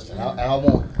y'all a question. I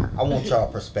want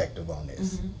y'all perspective on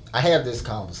this. I had this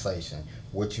conversation,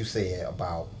 what you said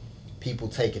about people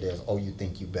take it as, oh, you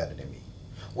think you better than me.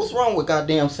 What's wrong with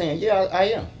goddamn saying, yeah, I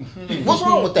am? What's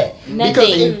wrong with that? Because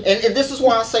if this is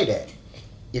why I say that,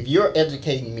 if you're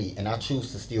educating me and I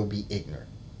choose to still be ignorant,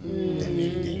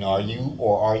 then are you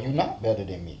or are you not better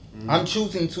than me? I'm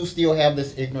choosing to still have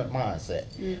this ignorant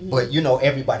mindset. But you know,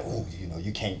 everybody, oh, you know,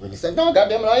 you can't really say, no,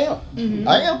 goddamn it, I am.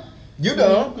 I am. You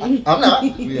dumb. I'm not.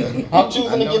 I'm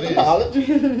choosing to get the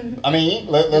knowledge. I mean,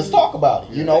 let's talk about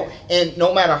it, you know? And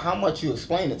no matter how much you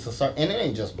explain it to certain, and it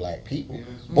ain't just black people,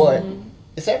 but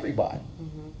it's everybody.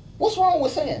 What's wrong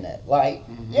with saying that? Like,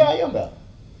 yeah, I am better.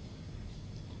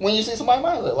 When you see somebody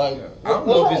mindset, like, I don't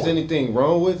know if there's anything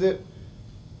wrong with it.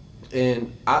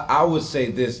 And I would say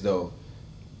this, though.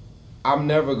 I'm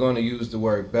never going to use the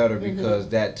word better because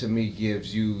that, to me,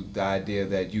 gives you the idea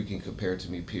that you can compare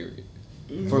to me, period.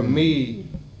 For me,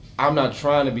 I'm not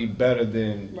trying to be better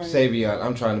than Right. Savion.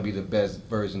 I'm trying to be the best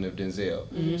version of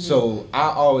Denzel. So I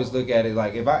always look at it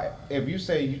like if you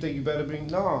say you think you better be,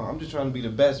 no, I'm just trying to be the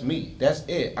best me. That's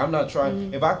it. I'm not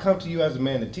trying. If I come to you as a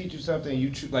man to teach you something,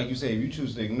 like you say, if you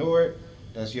choose to ignore it,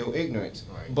 that's your ignorance.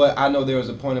 Right. But I know there was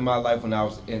a point in my life when I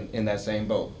was in that same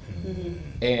boat.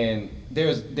 And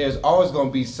there's always going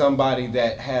to be somebody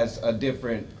that has a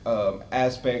different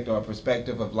aspect or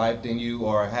perspective of life than you,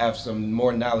 or have some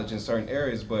more knowledge in certain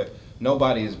areas, but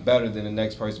nobody is better than the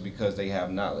next person because they have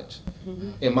knowledge,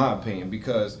 in my opinion,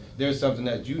 because there's something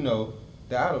that you know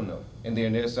that I don't know, and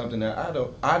then there's something that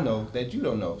I know that you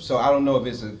don't know. So I don't know if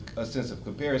it's a sense of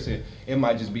comparison. It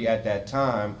might just be at that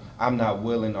time I'm not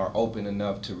willing or open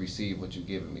enough to receive what you're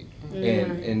giving me,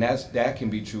 and that can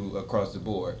be true across the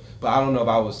board. But I don't know if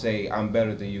I would say I'm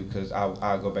better than you, because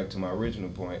I go back to my original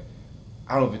point.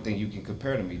 I don't even think you can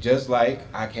compare to me. Just like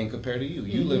I can't compare to you.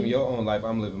 You living your own life,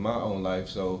 I'm living my own life.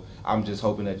 So I'm just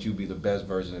hoping that you be the best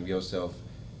version of yourself,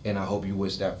 and I hope you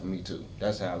wish that for me too.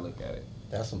 That's how I look at it.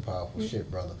 That's some powerful shit,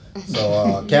 brother.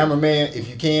 So, cameraman, if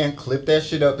you can, clip that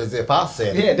shit up as if I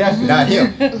said it. Yeah, definitely. Not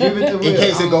him. Give it to In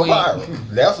case it go I'm viral.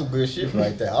 That's some good shit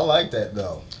right there. I like that,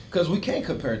 though. Because we can't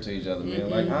compare to each other, man.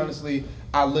 Like, honestly,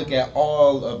 I look at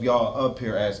all of y'all up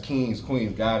here as kings,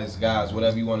 queens, goddess, guys,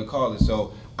 whatever you want to call it.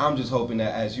 So I'm just hoping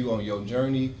that as you on your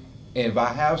journey, and if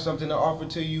I have something to offer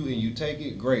to you and you take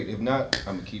it, great. If not,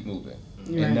 I'm going to keep moving.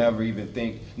 And never even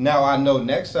think. Now I know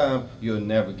next time you'll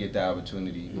never get the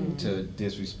opportunity to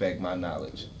disrespect my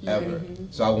knowledge, ever.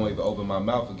 So I won't even open my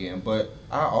mouth again. But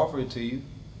I offer it to you.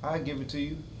 I give it to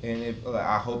you. And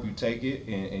I hope you take it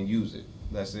and use it.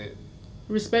 That's it.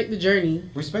 Respect the journey.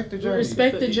 Respect the journey.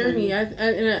 Respect the journey.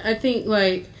 I think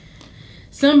like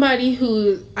somebody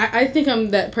who I think I'm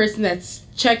that person that's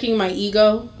checking my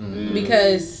ego,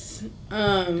 because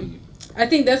I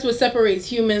think that's what separates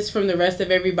humans from the rest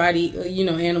of everybody, you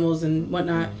know, animals and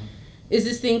whatnot, is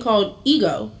this thing called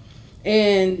ego.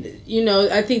 And, you know,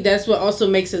 I think that's what also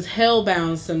makes us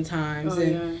hellbound sometimes.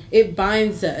 It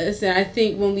binds us. And I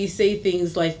think when we say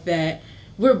things like that,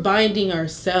 we're binding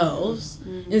ourselves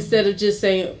instead of just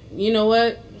saying, you know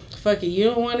what, fuck it, you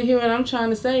don't want to hear what I'm trying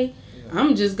to say.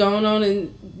 I'm just going on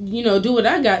and, you know, do what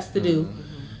I got to do.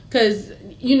 Because,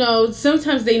 you know,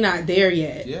 sometimes they not there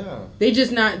yet. Yeah. They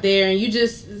just not there, and you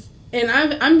just, and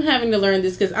I'm having to learn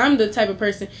this because I'm the type of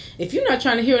person, if you're not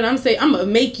trying to hear what I'm saying, I'm going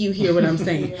to make you hear what I'm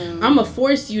saying. I'm going to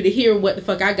force you to hear what the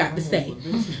fuck I got to say.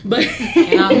 But,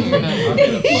 And I'll hear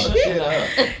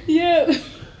that. yeah.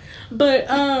 But,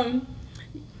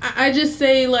 I just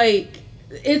say, like,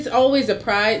 it's always a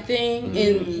pride thing,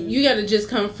 and you got to just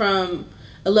come from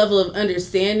a level of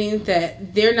understanding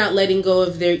that they're not letting go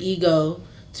of their ego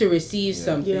to receive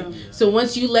something. So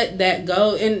once you let that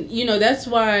go, and you know, that's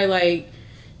why, like,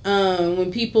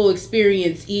 when people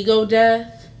experience ego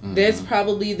death, that's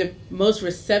probably the most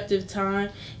receptive time,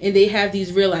 and they have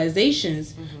these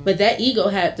realizations, but that ego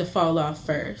had to fall off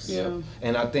first.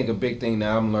 And I think a big thing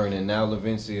that I'm learning now,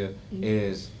 Lavencia,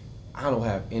 is I don't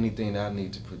have anything that I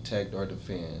need to protect or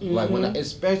defend. Like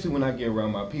especially when I get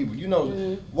around my people. You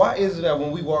know, why is it that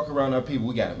when we walk around our people,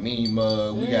 we got a mean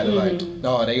mug, we got to like,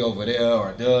 no, they over there,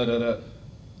 or da da da.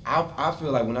 I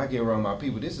feel like when I get around my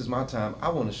people, this is my time. I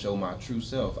want to show my true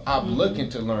self. I'm looking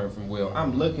to learn from Will.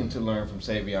 I'm looking to learn from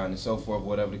Savion and so forth,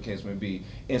 whatever the case may be.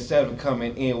 Instead of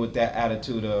coming in with that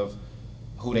attitude of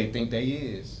who they think they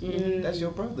is. That's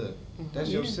your brother. That's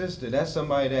your sister. That's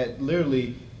somebody that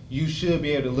literally you should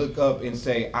be able to look up and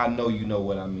say, I know you know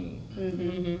what I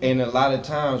mean. And a lot of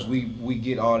times we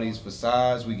get all these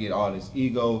facades, we get all this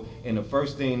ego, and the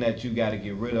first thing that you got to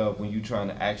get rid of when you're trying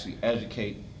to actually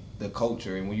educate the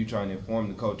culture and when you're trying to inform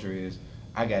the culture is,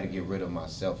 I got to get rid of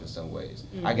myself in some ways.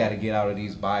 I got to get out of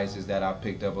these biases that I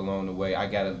picked up along the way. I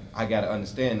got to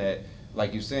understand that,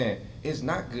 like you're saying, it's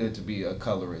not good to be a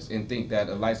colorist and think that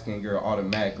a light-skinned girl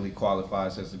automatically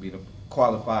qualifies her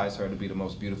to be the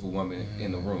most beautiful woman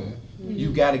in the room.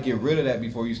 You got to get rid of that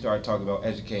before you start talking about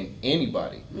educating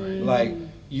anybody. Like,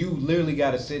 you literally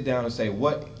got to sit down and say,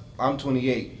 what, I'm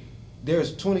 28.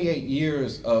 There's 28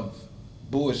 years of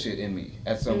bullshit in me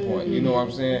at some point. You know what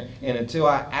I'm saying? And until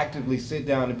I actively sit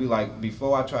down and be like,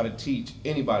 before I try to teach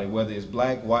anybody, whether it's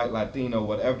black, white, Latino,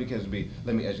 whatever the case may be,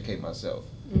 let me educate myself.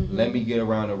 Let me get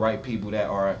around the right people that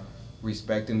are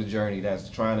respecting the journey, that's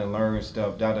trying to learn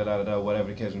stuff, whatever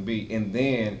the case may be. And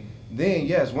then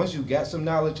yes, once you got some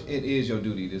knowledge, it is your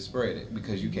duty to spread it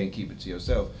because you can't keep it to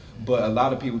yourself. But a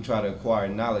lot of people try to acquire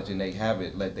knowledge and they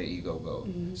haven't let their ego go.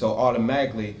 So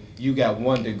automatically, you got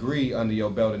 1 degree under your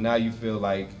belt and now you feel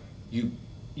like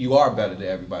you are better than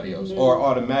everybody else. Or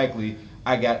automatically,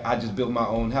 I just built my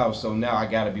own house, so now I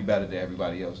gotta be better than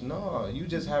everybody else. No, you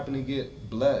just happen to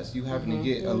get blessed. You happen to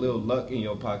get a little luck in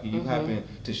your pocket. You happen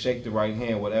to shake the right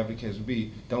hand, whatever the case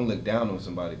be. Don't look down on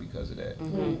somebody because of that.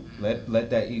 Let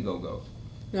that ego go.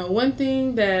 Now, one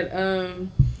thing that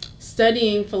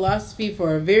studying philosophy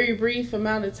for a very brief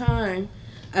amount of time,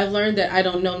 I've learned that I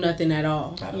don't know nothing at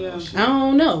all. I don't know shit. I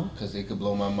don't know. Because it could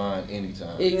blow my mind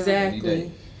anytime. Exactly. Any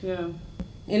day. Yeah.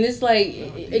 And it's like,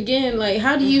 again, like,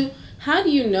 how do you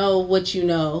know what you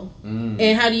know,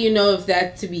 and how do you know if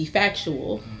that to be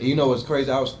factual? You know what's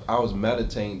crazy? I was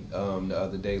meditating the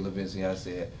other day, Levinsky. I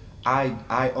said,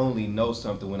 I only know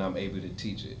something when I'm able to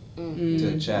teach it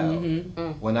to a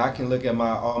child. When I can look at my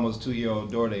almost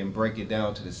 2-year-old daughter and break it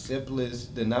down to the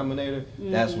simplest denominator,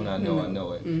 that's when I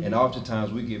know it. And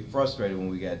oftentimes we get frustrated when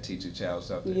we got to teach a child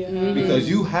something. Because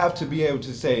you have to be able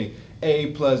to say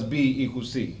A plus B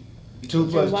equals C. 2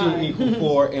 plus 2 equals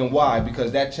 4 and why,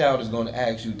 because that child is going to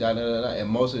ask you da da da da, and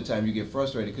most of the time you get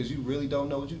frustrated because you really don't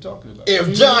know what you're talking about.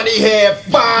 If Johnny had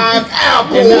 5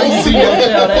 apples, and now you see your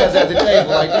child ass at the table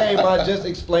like, hey, man, just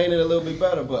explain it a little bit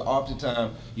better. But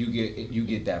oftentimes you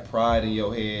get that pride in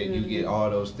your head, you get all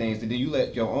those things, and then you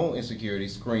let your own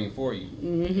insecurities scream for you,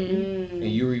 and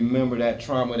you remember that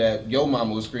trauma that your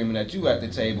mama was screaming at you at the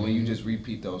table, and you just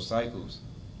repeat those cycles.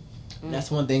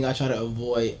 That's one thing I try to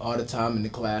avoid all the time in the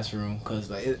classroom, because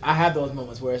like, I have those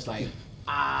moments where it's like,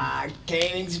 I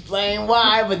can't explain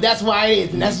why, but that's why it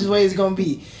is, and that's just the way it's going to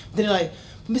be. But then they're like,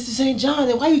 Mr. St. John,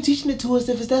 then why are you teaching it to us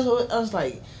if it's that's what? I was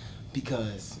like,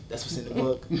 because that's what's in the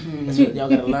book. That's what y'all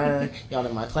got to learn. Y'all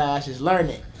in my class, just learn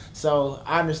it. So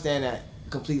I understand that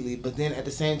completely, but then at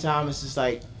the same time, it's just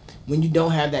like, when you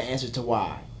don't have that answer to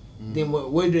why, then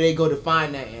where do they go to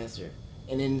find that answer?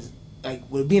 And then, like,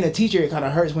 with being a teacher, it kind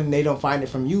of hurts when they don't find it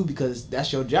from you, because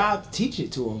that's your job to teach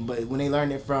it to them. But when they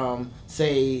learn it from,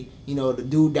 say, you know, the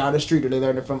dude down the street, or they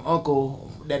learn it from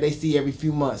uncle that they see every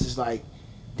few months, it's like,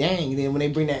 dang. And then when they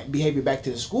bring that behavior back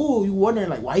to the school, you wondering,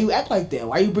 like, why you act like that?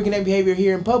 Why you bringing that behavior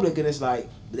here in public? And it's like,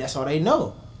 that's all they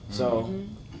know. So,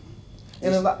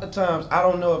 and a lot of times, I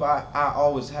don't know if I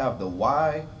always have the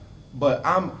why, but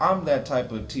I'm that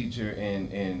type of teacher,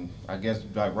 and I guess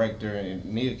director, and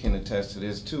Nia can attest to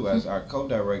this too, as our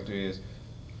co-director is,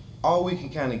 all we can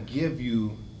kind of give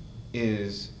you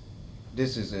is,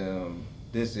 this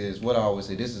is what I always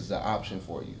say, this is the option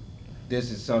for you. This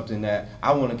is something that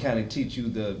I want to kind of teach you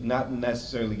not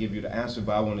necessarily give you the answer,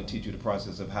 but I want to teach you the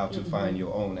process of how to find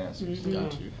your own answers.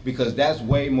 Because that's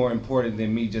way more important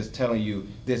than me just telling you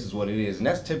this is what it is. And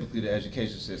that's typically the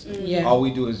education system. All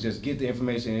we do is just get the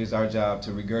information, and it's our job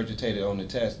to regurgitate it on the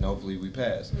test, and hopefully we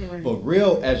pass. But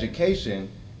real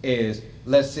education is,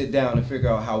 let's sit down and figure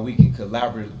out how we can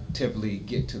collaboratively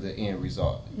get to the end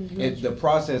result. The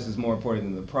process is more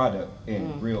important than the product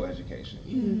in real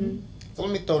education. So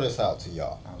let me throw this out to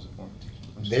y'all.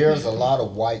 There's a lot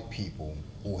of white people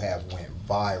who have went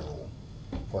viral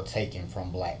for taking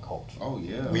from black culture. Oh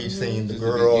yeah. We've seen the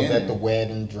girls at the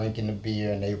wedding drinking the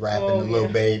beer and they rapping the Little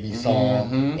Baby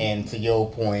song. And to your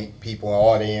point, people are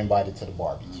already invited to the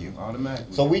barbecue.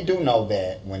 Automatically. So we do know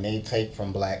that when they take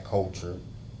from black culture,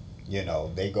 you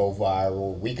know, they go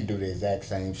viral. We could do the exact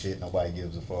same shit. Nobody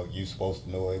gives a fuck. You supposed to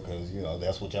know it because, you know,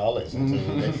 that's what y'all listen to.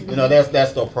 You know,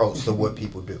 that's the approach to what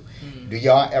people do. Do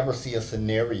y'all ever see a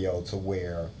scenario to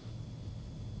where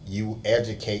you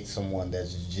educate someone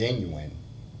that's genuine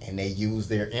and they use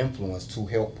their influence to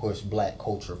help push black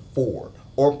culture forward,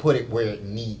 or put it where it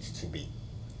needs to be?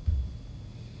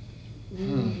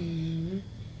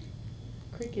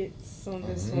 Crickets on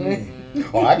this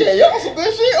one. Oh, I gave y'all some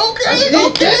good shit.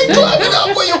 Okay. Clap it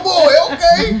up for your boy.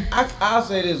 Okay. I'll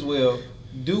say this, Will.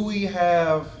 Do we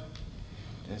have?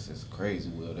 This is crazy,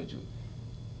 Will.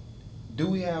 Do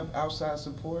we have outside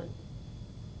support?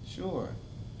 Sure.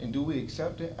 And do we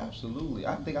accept it? Absolutely.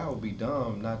 I think I would be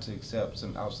dumb not to accept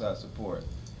some outside support.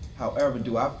 However,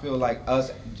 do I feel like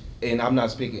us, and I'm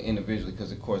not speaking individually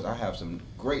because, of course, I have some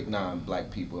great non-black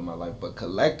people in my life, but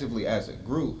collectively as a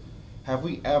group, have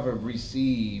we ever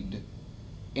received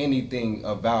anything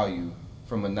of value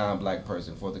from a non-black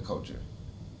person for the culture?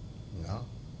 No.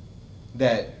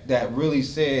 That really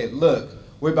said, look,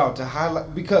 we're about to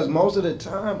highlight, because most of the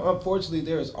time, unfortunately,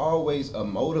 there's always a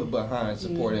motive behind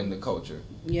supporting the culture.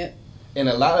 And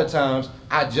a lot of times,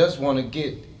 I just want to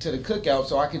get to the cookout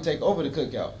so I can take over the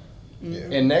cookout.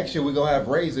 And next year, we're going to have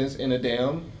raisins in a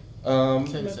damn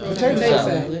potato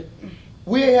salad.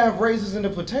 We didn't have raisins in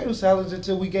the potato salads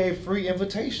until we gave free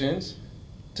invitations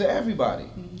to everybody.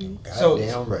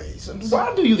 Goddamn raisins. So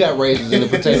why do you got raisins in the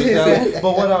potato salad?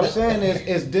 But what I'm saying is,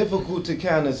 it's difficult to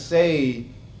kind of say,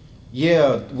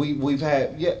 yeah, we've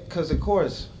had, because of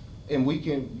course, and we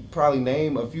can probably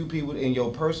name a few people in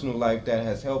your personal life that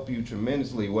has helped you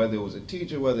tremendously, whether it was a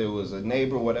teacher, whether it was a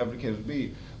neighbor, whatever the case may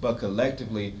be. But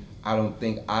collectively, I don't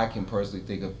think I can personally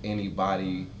think of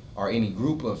anybody or any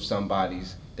group of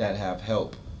somebodies that have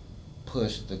helped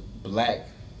push the black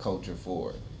culture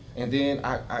forward. And then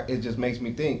it just makes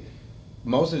me think,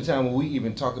 most of the time when we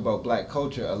even talk about black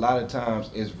culture, a lot of times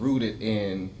it's rooted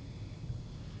in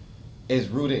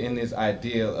this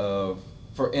idea of,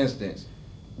 for instance,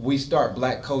 we start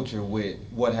black culture with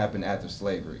what happened after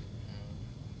slavery.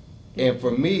 And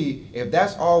for me, if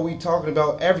that's all we talking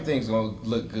about, everything's gonna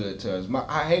look good to us.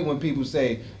 I hate when people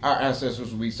say our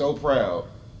ancestors would be so proud.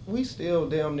 We still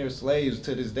damn near slaves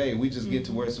to this day. We just get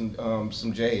to wear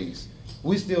some J's.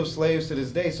 We still slaves to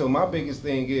this day. So my biggest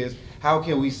thing is, how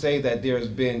can we say that there's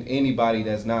been anybody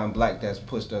that's non-black that's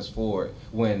pushed us forward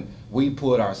when we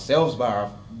put ourselves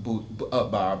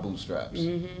up by our bootstraps?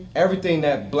 Everything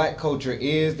that black culture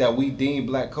is, that we deem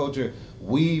black culture,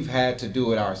 we've had to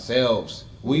do it ourselves.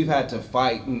 We've had to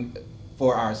fight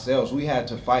for ourselves. We had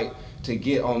to fight to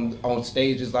get on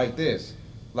stages like this.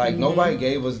 Like, nobody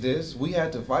gave us this. We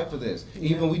had to fight for this.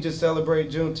 Even we just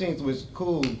celebrated Juneteenth, which is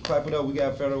cool. Clap it up. We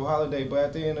got a federal holiday. But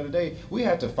at the end of the day, we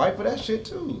had to fight for that shit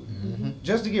too,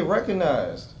 just to get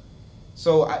recognized.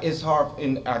 So it's hard,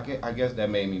 and I guess that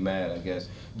made me mad, I guess.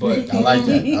 But I like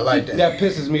that. I like that. That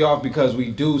pisses me off because we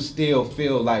do still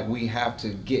feel like we have to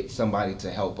get somebody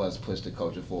to help us push the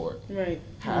culture forward. Right.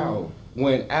 How?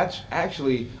 When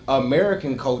actually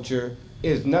American culture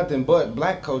is nothing but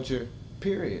black culture,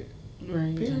 period.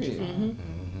 Right. Period.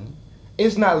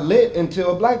 It's not lit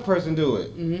until a black person do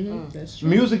it. That's true.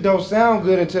 Music don't sound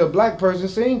good until a black person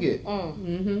sing it.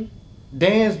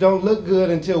 Dance don't look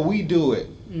good until we do it.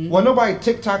 Well, nobody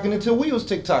TikToking until we was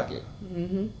TikToking.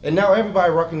 And now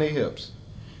everybody rocking their hips.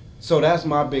 So that's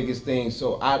my biggest thing.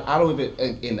 So I don't even,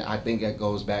 and I think that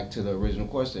goes back to the original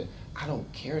question. I don't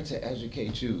care to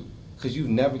educate you because you've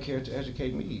never cared to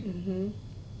educate me.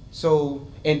 So,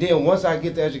 and then once I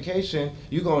get the education,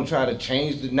 you're going to try to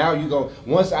change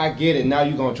once I get it, now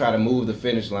you're going to try to move the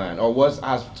finish line. Or once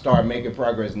I start making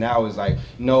progress, now it's like,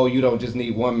 no, you don't just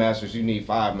need 1 master's, you need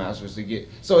 5 masters to get.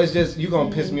 So it's just, you're going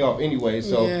to piss me off anyway.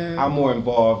 So I'm more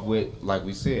involved with, like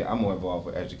we said, I'm more involved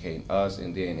with educating us.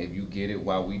 And then if you get it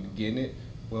while we getting it,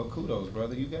 well, kudos,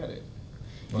 brother, you got it.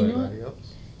 You know what?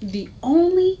 The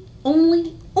only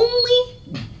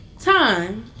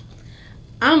time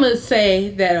I'm going to say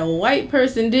that a white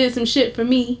person did some shit for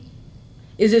me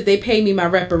is if they pay me my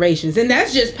reparations. And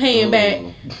that's just paying back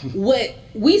what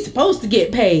we supposed to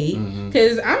get paid.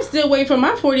 Because I'm still waiting for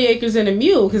my 40 acres and a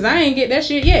mule because I ain't get that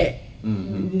shit yet.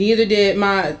 Neither did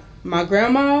my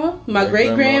grandma, my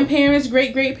great-grandparents,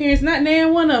 great-great-parents, not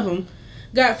damn one of them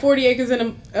got 40 acres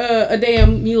and a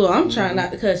damn mule. I'm trying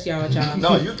not to cuss y'all.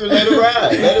 No, you can let it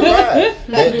ride. Let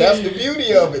it ride. That's the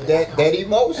beauty of it, that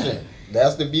emotion.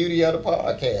 That's the beauty of the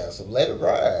podcast. So let it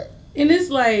ride. And it's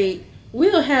like,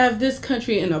 we'll have this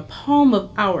country in the palm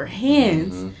of our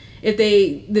hands if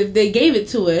they gave it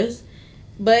to us.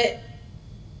 But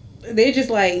they're just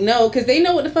like, no, because they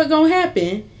know what the fuck gonna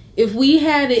happen if we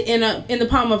had it in the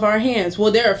palm of our hands.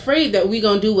 Well, they're afraid that we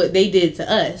gonna do what they did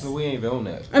to us. So we ain't even on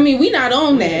that. I mean, we not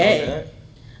on that.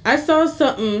 I saw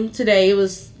something today. It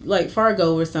was like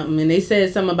Fargo or something, and they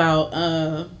said something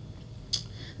about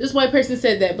this white person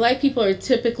said that black people are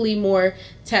typically more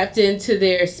tapped into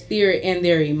their spirit and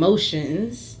their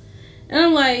emotions. And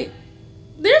I'm like,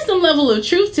 there's some level of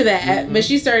truth to that. But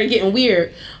she started getting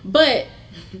weird. But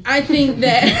I think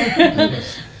that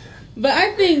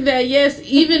yes,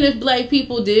 even if black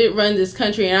people did run this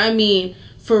country, and I mean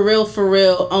for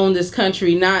real own this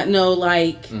country, not no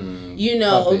like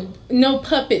no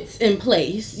puppets in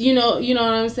place. You know what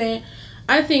I'm saying?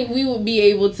 I think we would be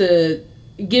able to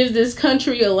give this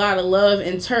country a lot of love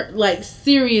and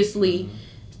seriously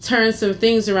turn some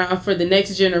things around for the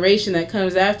next generation that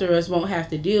comes after us won't have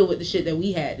to deal with the shit that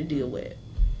we had to deal with.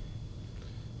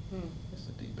 That's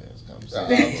a deep ass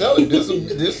conversation. I'm telling you, this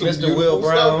is some Mr. beautiful Will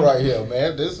Brown stuff right here,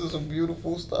 man. This is some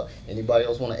beautiful stuff. Anybody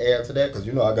else want to add to that? Because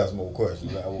I got some more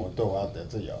questions that I want to throw out there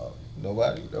to y'all.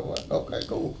 Nobody? Okay,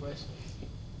 cool.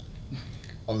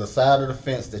 On the side of the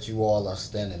fence that you all are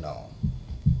standing on,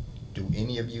 do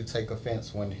any of you take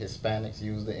offense when Hispanics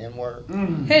use the N-word?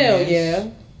 Hell yeah.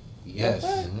 Yes.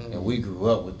 And we grew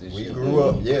up with this shit. We grew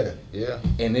up, yeah.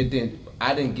 And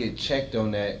I didn't get checked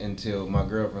on that until my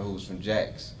girlfriend, who was from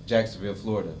Jacksonville,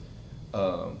 Florida.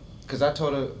 Because I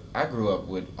told her I grew up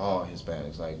with all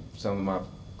Hispanics. Like, some of my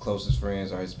closest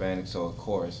friends are Hispanic, so of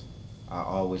course I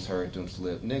always heard them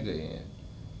slip nigga in.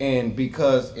 And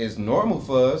because it's normal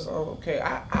for us,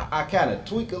 I kind of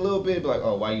tweak a little bit, like,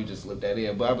 oh, why you just slip that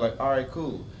in? But I'm like, all right,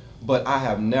 cool. but I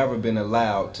have never been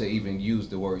allowed to even use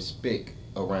the word spick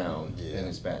around an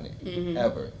Hispanic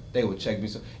ever. They would check me.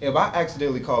 So if I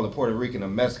accidentally call a Puerto Rican a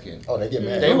Mexican, they get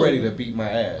mad. they ready to beat my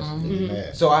ass. They get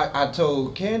mad. So I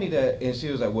told Candy that, and she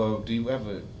was like, "Well, do you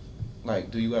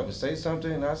ever say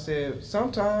something?" And I said,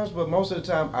 "Sometimes, but most of the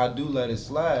time I do let it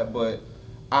slide. But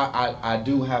I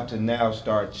do have to now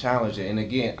start challenging." And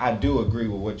again, I do agree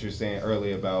with what you're saying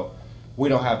earlier about we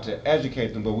don't have to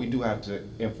educate them, but we do have to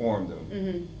inform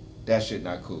them. That shit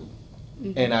not cool.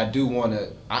 And I do want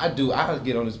to, I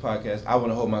get on this podcast, I want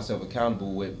to hold myself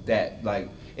accountable with that. Like,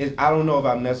 I don't know if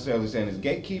I'm necessarily saying it's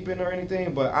gatekeeping or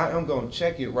anything, but I am going to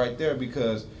check it right there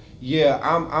because, yeah,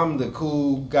 I'm the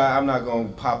cool guy. I'm not going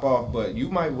to pop off, but you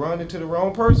might run into the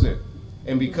wrong person.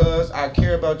 And because I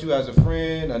care about you as a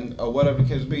friend or whatever the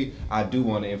case be, I do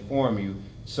want to inform you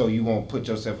so you won't put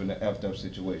yourself in an effed up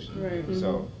situation. Right.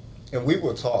 So. And we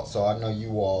were taught, so I know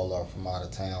you all are from out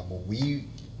of town, but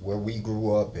where we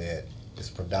grew up at, is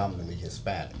predominantly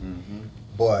Hispanic,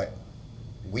 but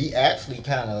we actually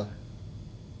kind of,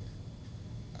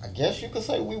 I guess you could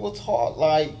say, we were taught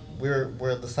like we're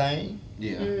the same.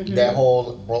 Yeah. That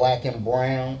whole black and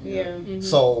brown. Yeah.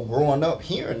 So growing up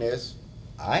hearing this,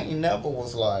 I ain't never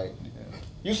was like,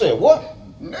 you said what?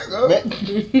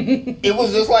 Nigga. It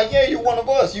was just like, yeah, you're one of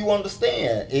us. You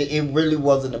understand. It really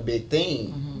wasn't a big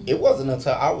thing. It wasn't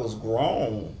until I was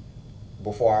grown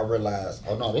before I realized,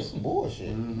 oh no, this is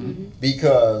bullshit.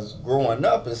 Because growing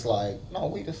up, it's like, no,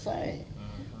 we the same.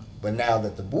 But now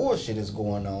that the bullshit is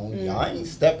going on, y'all ain't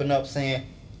stepping up saying,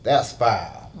 that's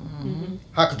foul.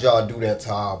 How could y'all do that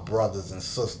to our brothers and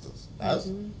sisters?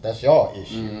 That's y'all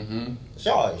issue. It's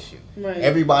y'all issue. Right.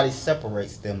 Everybody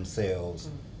separates themselves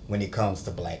when it comes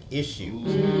to black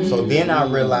issues. So then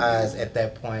I realized at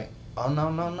that point, oh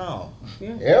no.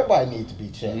 Yeah. Everybody needs to be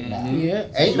checked now. Yeah.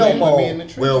 Ain't no more.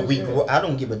 Well, I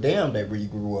don't give a damn that we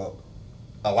grew up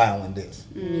allowing this.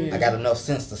 I got enough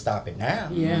sense to stop it now.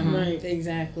 Yeah. Right.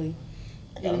 Exactly.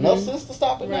 I got enough sense to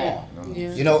stop it now.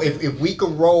 Yeah. You know, if we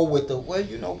could roll with the, well,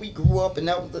 you know, we grew up and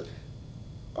that was the,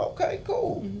 okay,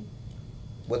 cool.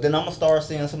 But then I'm gonna start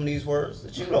saying some of these words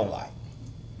that you don't like.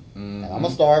 And I'm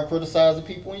gonna start criticizing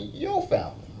people in your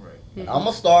family. And I'm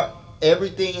gonna start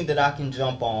everything that I can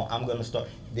jump on. I'm gonna start.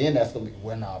 Then that's gonna be,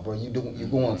 well, nah, bro, you're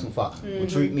going too far. Well,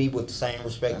 treat me with the same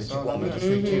respect that you want me to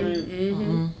treat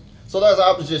you. So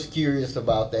I was just curious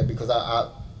about that because I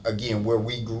again, where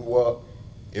we grew up,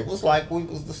 it was like we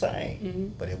was the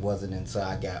same. But it wasn't until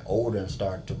I got older and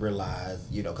started to realize,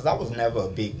 you know, because I was never a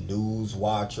big news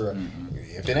watcher.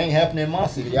 If it ain't happening in my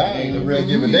city, I ain't really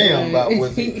give a damn about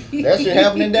what's that shit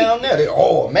happening down there.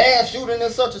 A mass shooting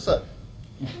and such and such.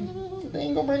 They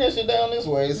ain't gonna bring that shit down this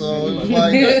way. So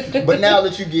it's like, but now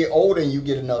that you get older and you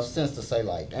get enough sense to say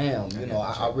like, damn, you know,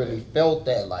 I really felt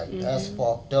that, like that's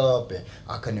fucked up, and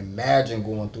I couldn't imagine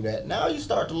going through that. Now you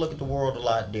start to look at the world a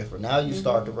lot different. Now you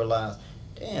start to realize,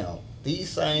 damn, these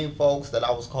same folks that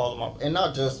I was calling my, and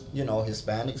not just, you know,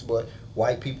 Hispanics, but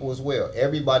white people as well.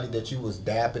 Everybody that you was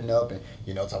dapping up and,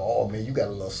 you know, talking, oh man, you got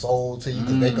a little soul to you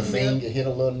because they could sing and hit a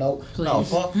little note. Please. No,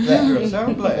 fuck that.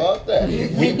 Sound black. Fuck that.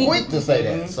 We quick to say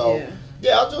that. So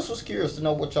yeah, I just was curious to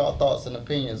know what y'all thoughts and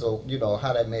opinions of, you know,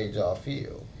 how that made y'all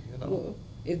feel. You know? Well,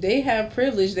 if they have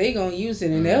privilege, they gonna use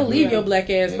it and they'll leave your black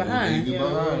ass behind.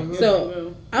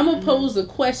 So I'm gonna pose a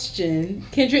question.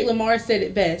 Kendrick Lamar said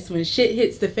it best: when shit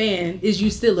hits the fan, is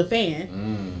you still a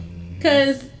fan?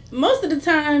 Because most of the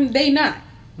time they not.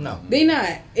 No, they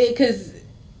not. Because,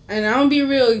 and I'm gonna be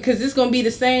real, because it's gonna be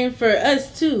the same for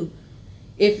us too.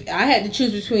 If I had to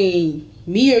choose between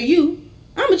me or you,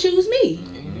 I'm gonna choose me.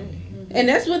 And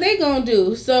that's what they gonna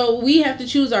do. So we have to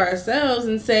choose ourselves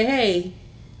and say, hey,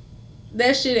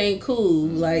 that shit ain't cool.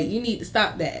 Like, you need to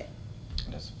stop that.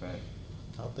 That's a fact.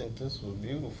 I think this was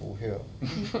beautiful here.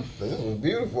 This was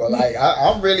beautiful. Like,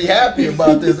 I'm really happy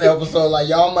about this episode. Like,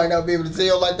 y'all might not be able to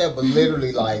tell like that, but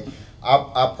literally, like,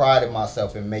 I prided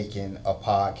myself in making a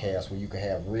podcast where you can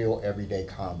have real everyday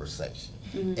conversation.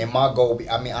 And my goal,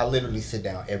 I literally sit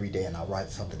down every day and I write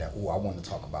something that, I want to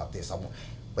talk about this.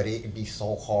 But it'd be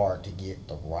so hard to get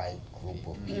the right group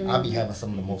of people. I'd be having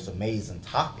some of the most amazing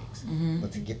topics,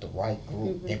 but to get the right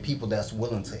group and people that's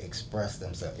willing to express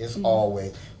themselves. It's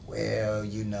always, well,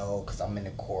 you know, because I'm in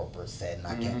the corporate setting,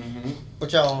 I can't.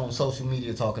 But y'all on social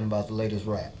media talking about the latest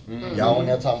rap. Y'all on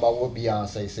there talking about what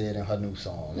Beyonce said in her new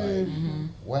song. Like,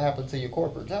 what happened to your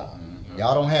corporate job?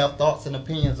 Y'all don't have thoughts and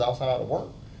opinions outside of work.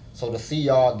 So to see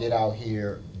y'all get out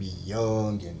here, be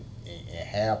young and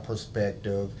have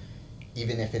perspective,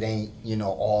 even if it ain't, you know,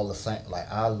 all the same, like,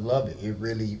 I love it. It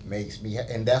really makes me,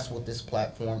 and that's what this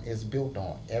platform is built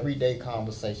on. Everyday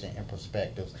conversation and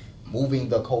perspectives, moving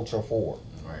the culture forward.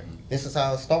 This is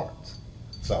how it starts.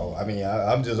 So, I mean,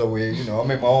 I'm just over here,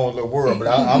 I'm in my own little world, but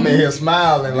I'm in here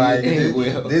smiling like,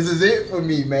 this is it for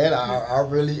me, man. I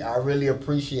really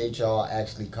appreciate y'all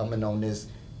actually coming on this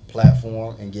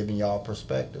platform and giving y'all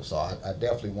perspective. So I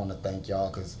definitely want to thank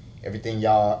y'all, because everything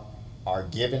y'all are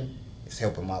giving is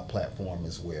helping my platform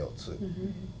as well too.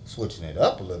 Switching it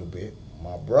up a little bit,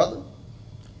 my brother,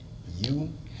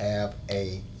 you have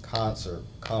a concert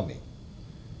coming.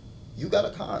 You got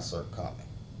a concert coming.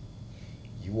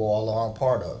 You all are a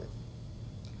part of it.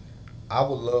 I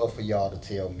would love for y'all to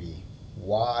tell me,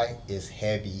 why is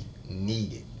Heavy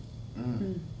needed?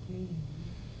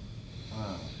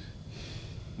 Wow.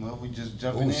 Well, we just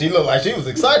jumping in. She looked like she was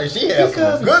excited. She had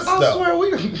some good stuff. I swear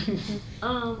we.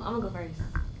 I'm gonna go first.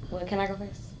 Well, can I go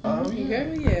first?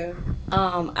 Yeah.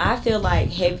 I feel like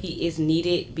Heavy is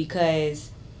needed because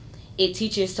it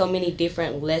teaches so many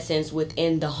different lessons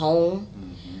within the home,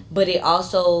 but it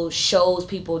also shows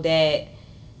people that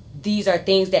these are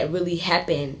things that really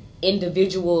happen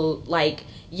individual. Like,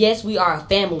 yes, we are a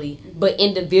family, but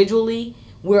individually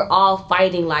we're all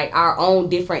fighting like our own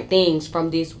different things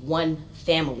from this one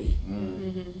family.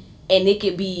 And it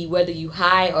could be whether you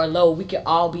high or low, we could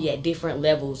all be at different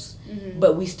levels,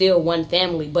 but we still one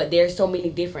family. But there's so many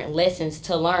different lessons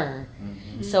to learn.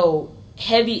 So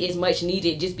Heavy is much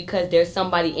needed just because there's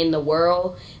somebody in the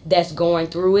world that's going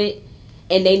through it,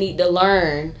 and they need to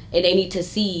learn and they need to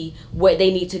see what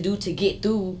they need to do to get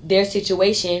through their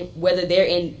situation, whether they're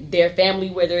in their family,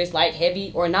 whether it's like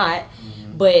Heavy or not.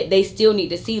 But they still need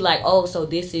to see like, oh, so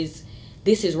this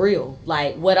is real.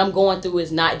 Like, what I'm going through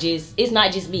is it's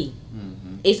not just me.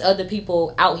 It's other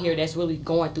people out here that's really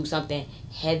going through something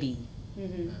heavy.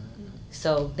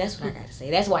 So that's what I got to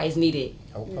say. That's why it's needed.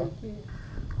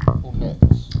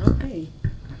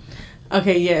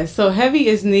 Okay, yeah. So Heavy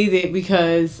is needed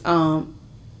because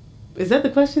is that the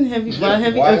question? Heavy? Why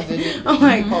Heavy? Okay. I'm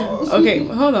like, okay,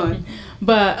 hold on.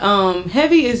 But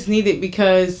Heavy is needed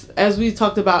because, as we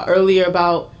talked about earlier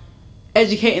about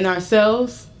educating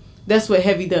ourselves, that's what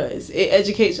Heavy does. It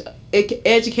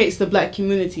educates the Black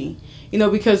community.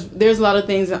 Because there's a lot of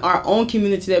things in our own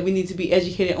community that we need to be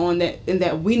educated on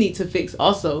that we need to fix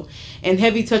also. And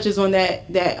Heavy touches on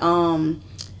that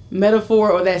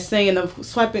metaphor or that saying of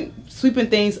sweeping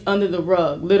things under the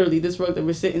rug, literally this rug that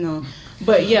we're sitting on.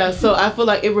 But yeah, so I feel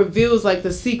like it reveals like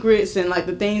the secrets and like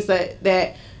the things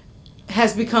that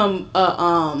has become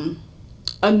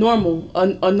a norm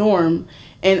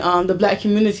in the Black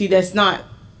community that's not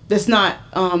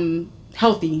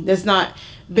healthy, that's not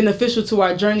beneficial to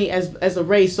our journey as a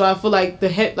race. So I feel like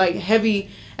Heavy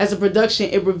as a production,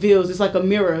 it reveals, it's like a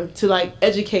mirror to like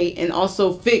educate and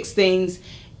also fix things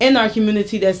in our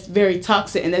community that's very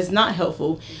toxic and that's not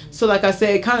helpful. So like I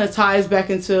said, it kind of ties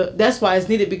back into, that's why it's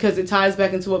needed, because it ties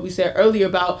back into what we said earlier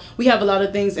about we have a lot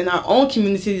of things in our own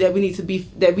community that we need to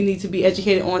be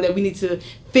educated on, that we need to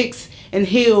fix and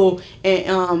heal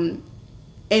and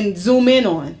zoom in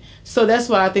on. So that's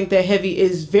why I think that Heavy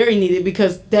is very needed,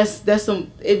 because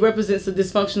it represents a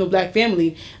dysfunctional Black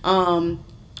family,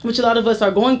 which a lot of us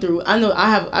are going through. I know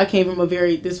I came from a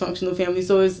very dysfunctional family,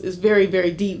 so it's very,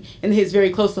 very deep and it hits very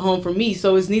close to home for me.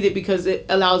 So it's needed because it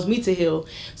allows me to heal.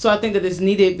 So I think that it's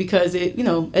needed because it,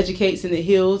 educates and it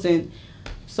heals and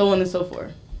so on and so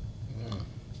forth.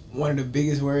 One of the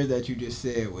biggest words that you just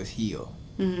said was heal.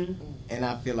 And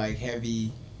I feel like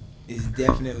Heavy is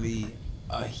definitely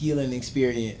a healing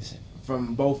experience,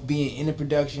 from both being in the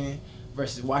production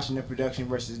versus watching the production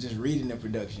versus just reading the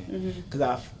production.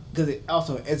 Because it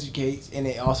also educates and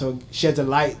it also sheds a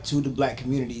light to the Black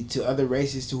community, to other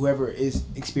races, to whoever is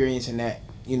experiencing that,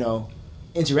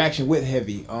 interaction with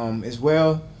Heavy. As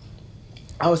well,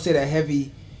 I would say that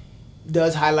Heavy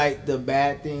does highlight the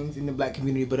bad things in the Black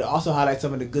community, but it also highlights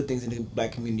some of the good things in the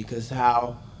Black community, because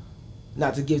how,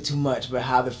 not to give too much, but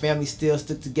how the family still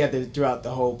stuck together throughout the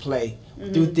whole play,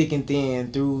 through thick and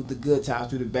thin, through the good times,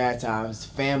 through the bad times.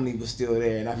 Family was still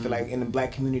there, and I feel like in the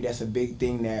Black community, that's a big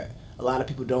thing that a lot of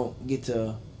people don't get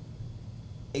to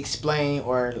explain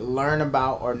or learn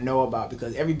about or know about,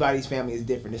 because everybody's family is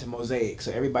different. It's a mosaic,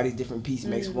 so everybody's different piece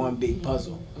makes one big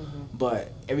puzzle,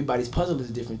 but everybody's puzzle is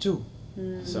different too.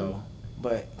 So,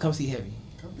 but come see Heavy.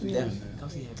 Definitely, come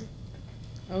see Heavy.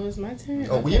 Oh, it's my turn?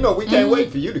 Oh, well, we can't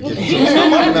wait for you to get into it.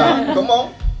 Come on now. Come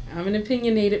on. I'm an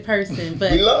opinionated person,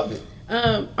 but we love it.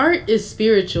 Art is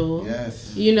spiritual.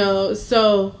 Yes.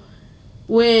 So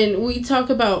when we talk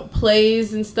about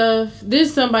plays and stuff,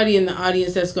 there's somebody in the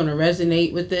audience that's going to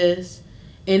resonate with this,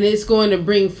 and it's going to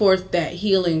bring forth that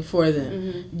healing for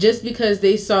them just because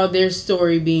they saw their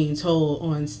story being told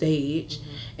on stage.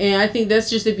 And I think that's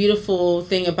just a beautiful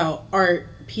thing about art,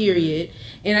 period.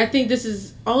 And I think this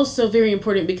is also very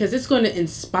important because it's going to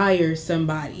inspire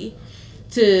somebody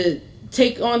to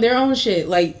take on their own shit,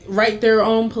 like write their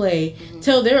own play,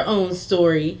 tell their own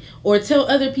story, or tell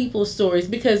other people's stories,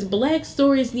 because Black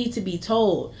stories need to be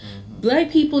told.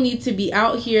 Black people need to be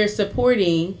out here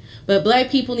supporting, but Black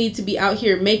people need to be out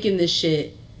here making this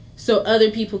shit so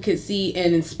other people can see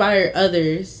and inspire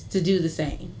others to do the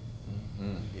same.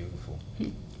 Beautiful.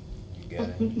 You got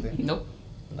anything? Nope.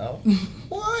 No?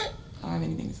 What? I don't have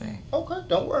anything to say. Okay,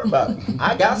 don't worry about it.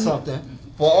 I got something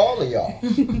for all of y'all.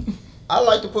 I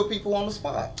like to put people on the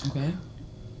spot. Okay.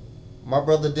 My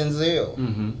brother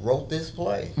Denzel wrote this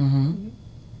play.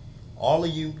 All of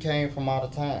you came from out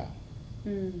of town.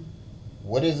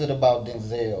 What is it about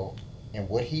Denzel and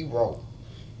what he wrote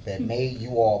that made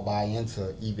you all buy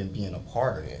into even being a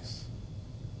part of this?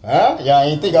 Huh? Y'all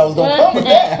ain't think I was gonna come with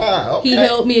that, huh? Okay. He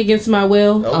held me against my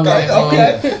will. Okay,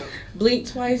 okay. Blink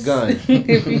twice. Gun.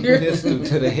 This dude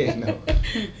to the head, no.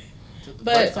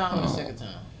 But First time or the second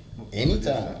time?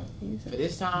 Anytime. For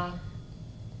this time,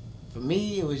 for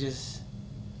me, it was just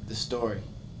the story.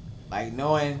 Like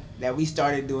knowing that we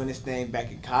started doing this thing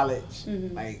back in college,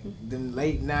 like them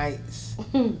late nights,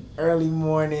 early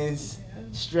mornings,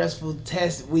 stressful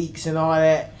test weeks and all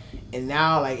that. And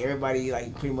now like everybody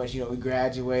like pretty much, we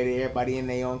graduated, everybody in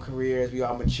their own careers, we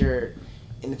all matured.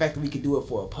 And the fact that we could do it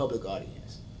for a public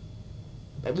audience.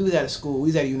 Like we was at a school, we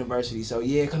was at a university, so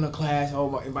yeah, come to class,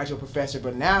 invite your professor.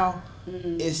 But now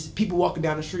it's people walking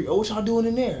down the street. Oh, what y'all doing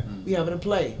in there? We having a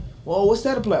play. Well, what's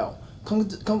that a play on?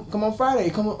 Come on Friday,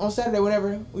 come on Saturday,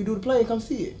 whenever we do the play, come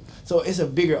see it. So it's a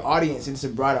bigger audience and it's a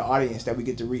broader audience that we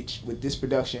get to reach with this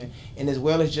production, and as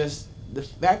well as just the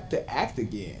fact to act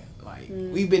again. Like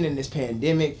we've been in this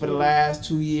pandemic for the last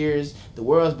 2 years. The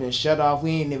world's been shut off. We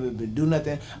ain't never been do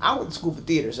nothing. I went to school for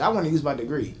theater, so I want to use my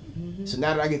degree. So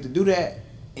now that I get to do that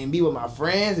and be with my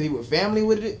friends and be with family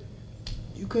with it,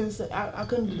 you couldn't say I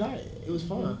couldn't deny it. It was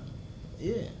fun.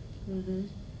 Yeah.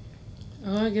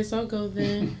 Oh, I guess I'll go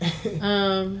then.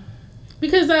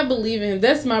 Because I believe in him.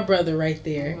 That's my brother right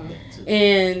there.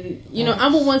 And, I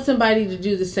would want somebody to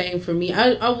do the same for me.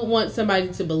 I would want somebody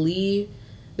to believe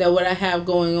that what I have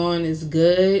going on is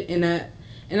good. And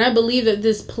I believe that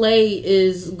this play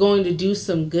is going to do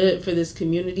some good for this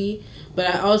community. But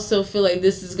I also feel like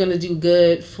this is going to do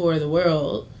good for the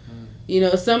world.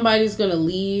 Somebody's going to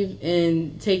leave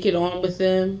and take it on with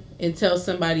them and tell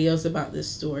somebody else about this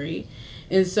story.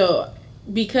 And so,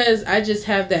 because I just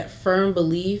have that firm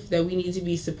belief that we need to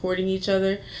be supporting each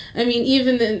other. I mean,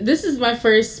 even then, this is my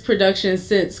first production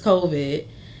since COVID.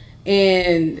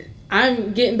 And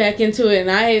I'm getting back into it. And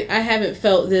I haven't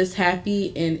felt this happy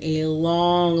in a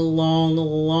long, long,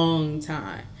 long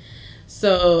time.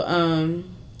 So,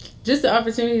 just the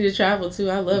opportunity to travel too.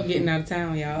 I love getting out of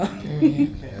town, y'all.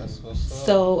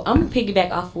 So I'm gonna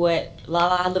piggyback off what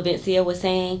Lala Lavencia was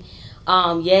saying.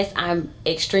 Yes, I'm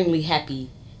extremely happy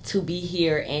to be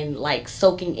here and like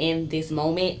soaking in this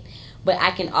moment. But I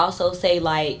can also say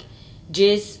like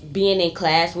just being in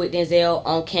class with Denzel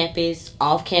on campus,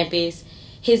 off campus,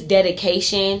 his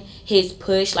dedication, his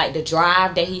push, like the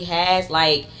drive that he has,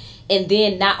 like, and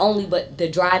then not only but the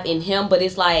drive in him, but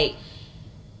it's like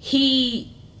he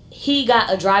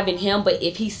got a drive in him, but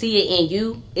if he see it in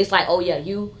you, it's like, oh yeah,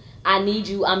 I need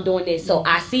you, I'm doing this. So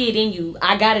I see it in you,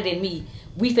 I got it in me.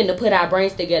 We finna put our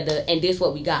brains together and this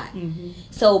what we got.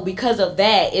 So because of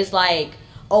that, it's like,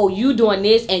 oh, you doing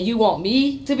this and you want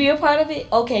me to be a part of it?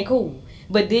 Okay, cool.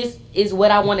 But this is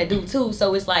what I want to do too.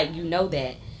 So it's like,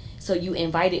 that. So you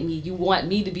invited me. You want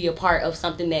me to be a part of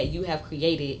something that you have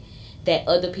created that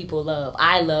other people love.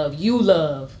 I love, you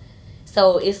love.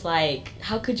 So it's like,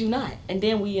 how could you not? And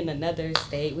then we in another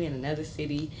state, we in another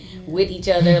city with each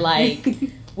other. Like,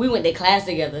 we went to class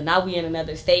together. Now we in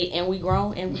another state and we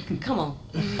grown. And we, come on.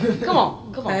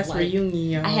 Class like, reunion,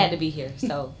 y'all. I had to be here.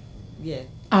 So, yeah.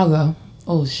 I'll go.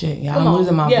 Oh, shit. Y'all, I'm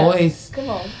losing my voice. Come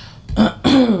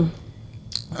on.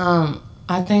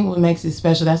 I think what makes it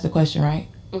special, that's the question, right?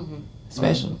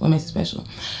 Special. What makes it special?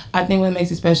 I think what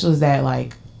makes it special is that,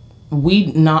 like,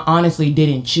 we honestly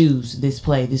didn't choose this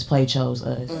play. This play chose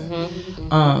us.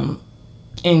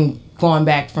 And going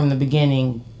back from the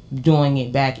beginning, doing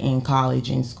it back in college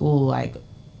and school, like,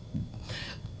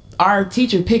 our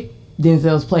teacher picked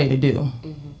Denzel's play to do.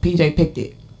 PJ picked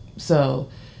it. So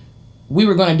we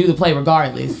were going to do the play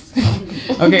regardless.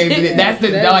 Okay, that's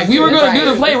the, like, we were going to do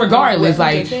the play regardless.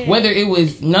 Like, whether it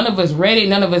was, none of us read it,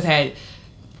 none of us had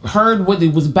heard what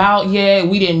it was about yet.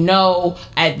 We didn't know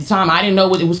at the time. I didn't know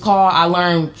what it was called. I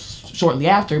learned shortly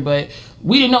after, but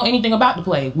we didn't know anything about the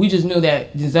play. We just knew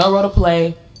that Denzel wrote a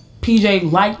play,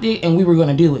 PJ liked it, and we were going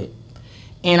to do it.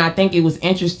 And I think it was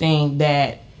interesting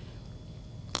that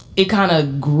it kind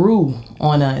of grew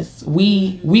on us.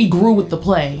 We grew with the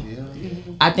play.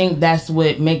 I think that's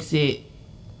what makes it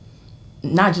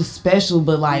not just special,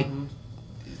 but like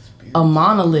a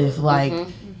monolith. Like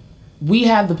we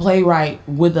have the playwright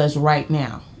with us right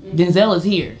now. Denzel is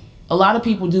here. A lot of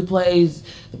people do plays,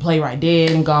 the playwright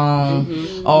dead and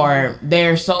gone, or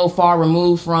they're so far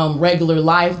removed from regular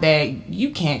life that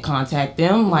you can't contact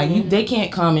them. Like they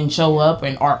can't come and show up,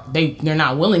 and or they're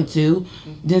not willing to.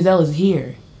 Denzel is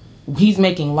here. He's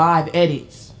making live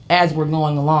edits as we're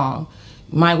going along.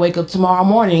 Might wake up tomorrow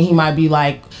morning, he might be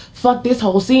like, fuck this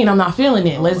whole scene, I'm not feeling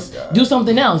it, let's do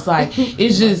something else. Like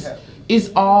it's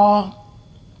all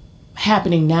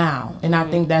happening now, and I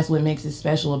think that's what makes it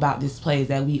special about this play, is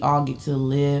that we all get to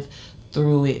live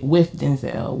through it with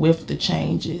Denzel, with the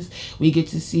changes. We get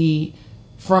to see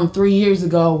from 3 years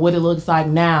ago what it looks like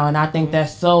now, and I think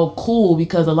that's so cool,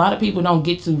 because a lot of people don't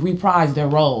get to reprise their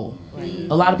role.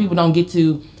 A lot of people don't get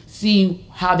to see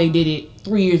how they did it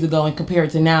 3 years ago and compare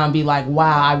it to now and be like,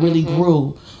 wow, I really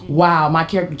grew. Wow, my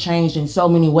character changed in so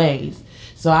many ways.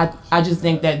 So I just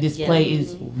think that this play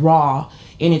is raw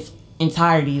in its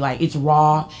entirety. Like, it's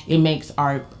raw. It makes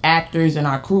our actors and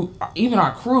our crew, even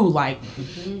our crew, like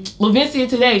Lavencia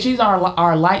today, she's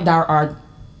our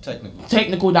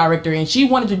technical director, and she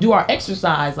wanted to do our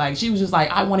exercise. Like, she was just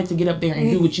like, I wanted to get up there and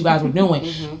do what you guys were doing.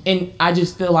 And I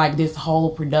just feel like this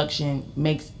whole production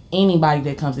makes anybody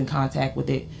that comes in contact with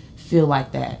it feel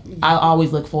like that. I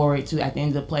always look forward to, at the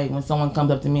end of the play, when someone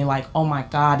comes up to me like, oh my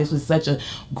God, this was such a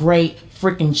great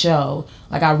freaking show.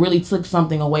 Like, I really took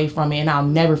something away from it, and I'll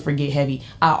never forget Heavy.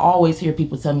 I always hear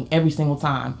people tell me every single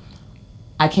time,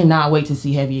 I cannot wait to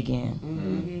see Heavy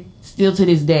again. Still to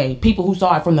this day, people who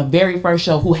saw it from the very first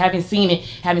show, who haven't seen it,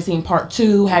 haven't seen part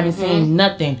 2, haven't seen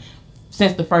nothing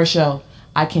since the first show,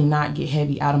 I cannot get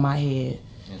Heavy out of my head.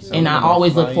 And I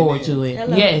always look forward to it.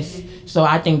 Yes. So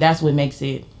I think that's what makes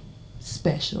it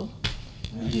special.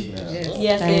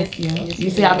 Yes. Thank you. You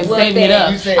see, I've been saving it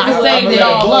up. I saved it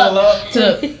all up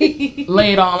to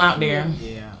lay it all out there.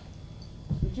 Yeah.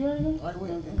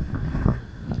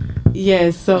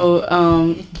 Yeah, so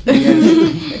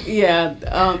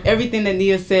everything that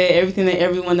Nia said, everything that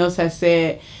everyone else has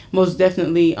said, most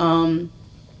definitely.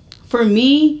 For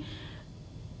me,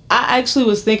 I actually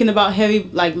was thinking about Heavy,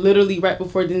 like, literally right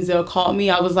before Denzel called me.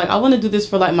 I was like, I want to do this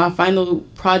for, like, my final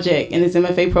project in this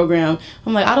MFA program.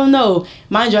 I'm like, I don't know.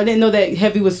 Mind you, I didn't know that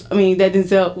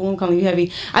Denzel, well, I'm calling you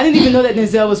Heavy. I didn't even know that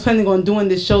Denzel was planning on doing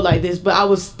this show like this, but I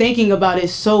was thinking about it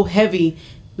so heavily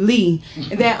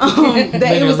that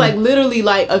that it was, like, literally,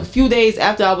 like, a few days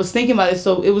after I was thinking about it,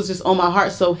 so it was just on my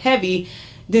heart so heavy.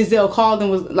 Denzel called and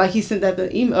was, like, he sent that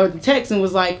the email or the text and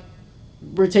was like,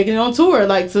 we're taking it on tour,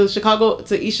 like, to Chicago,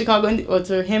 to East Chicago, or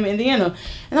to him, Indiana.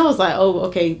 And I was like, oh,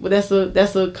 okay, well,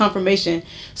 that's a confirmation.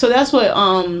 So that's what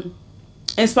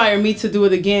inspired me to do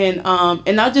it again.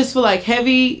 And I just feel like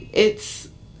Heavy, it's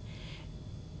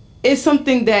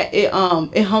something that it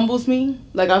humbles me.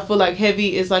 Like, I feel like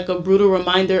Heavy is like a brutal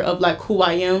reminder of, like, who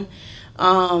I am.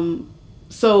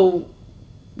 So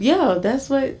yeah, that's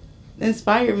what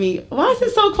inspired me. Why is it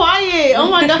so quiet?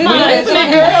 Oh my God. We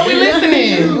listening, girl. We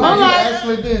listening.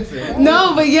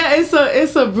 No, but yeah,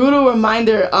 it's a brutal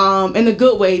reminder, in a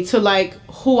good way, to, like,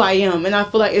 who I am. And I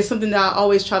feel like it's something that I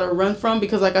always try to run from,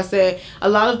 because, like I said, a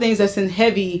lot of things that's in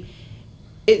Heavy,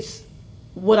 it's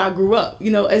what I grew up.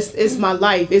 You know, it's my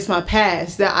life, it's my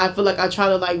past that I feel like I try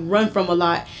to, like, run from a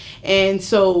lot. And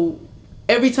so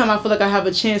every time I feel like I have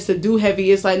a chance to do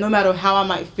Heavy, it's like, no matter how I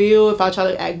might feel, if I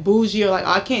try to act bougie or like,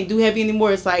 oh, I can't do Heavy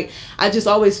anymore, it's like I just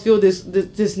always feel this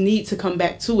need to come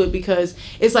back to it, because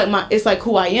it's like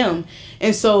who I am.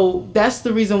 And so that's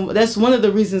one of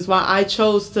the reasons why I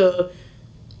chose to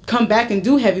come back and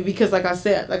do Heavy, because, like I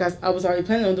said, like I was already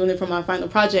planning on doing it for my final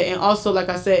project. And also, like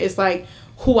I said, it's like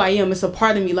who I am. It's a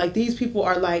part of me. Like, these people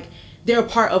are, like, they're a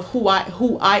part of who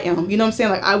I am. You know what I'm saying?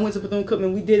 Like, I went to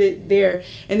Bethune-Cookman, we did it there,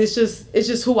 and it's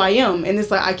just who I am. And it's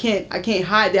like I can't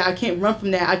hide that. I can't run from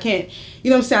that. I can't,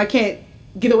 you know what I'm saying? I can't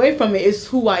get away from it. It's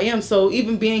who I am. So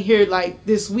even being here, like,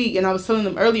 this week, and I was telling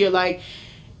them earlier, like,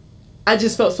 I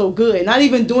just felt so good. Not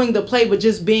even doing the play, but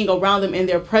just being around them in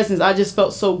their presence. I just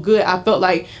felt so good. I felt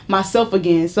like myself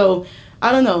again. So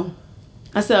I don't know.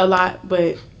 I said a lot,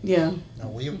 but yeah. No,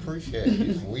 we appreciate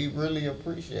it. We really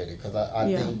appreciate it, because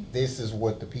I think this is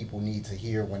what the people need to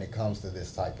hear when it comes to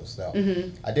this type of stuff.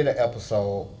 I did an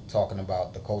episode talking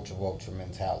about the culture vulture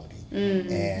mentality,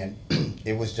 and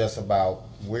it was just about,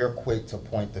 we're quick to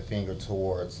point the finger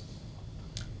towards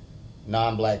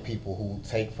non-black people who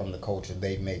take from the culture,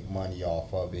 they make money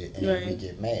off of it, and then we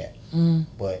get mad.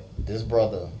 But this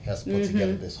brother has put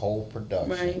together this whole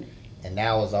production, and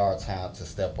now is our time to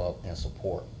step up and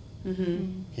support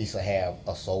He used to have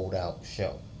a sold out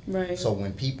show. Right. So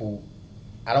when people,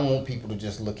 I don't want people to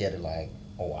just look at it like,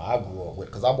 oh, I grew up with,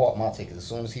 because I bought my tickets. As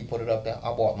soon as he put it up there,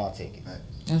 I bought my tickets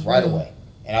right away.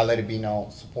 And I let it be known,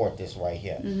 support this right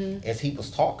here. As he was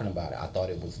talking about it, I thought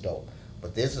it was dope.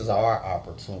 But this is our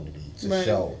opportunity to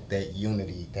show that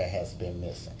unity that has been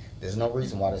missing. There's no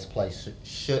reason why this place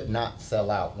should not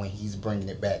sell out when he's bringing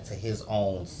it back to his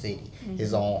own city,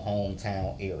 his own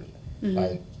hometown area.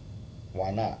 Like,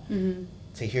 why not?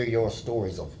 To hear your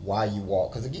stories of why you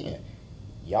walk. Because again,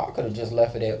 y'all could have just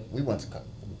left it at, we went to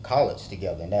college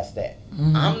together and that's that.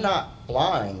 I'm not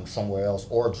flying somewhere else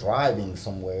or driving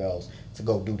somewhere else to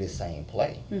go do this same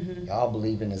play. Y'all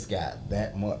believe in this guy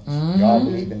that much. Y'all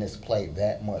believe in this play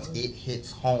that much. It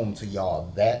hits home to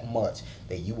y'all that much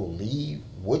that you will leave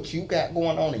what you got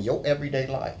going on in your everyday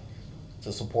life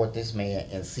to support this man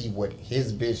and see what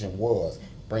his vision was,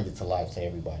 bring it to life to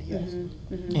everybody else.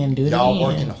 And do it y'all again.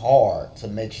 working hard to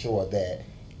make sure that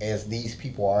as these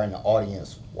people are in the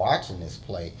audience watching this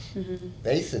play,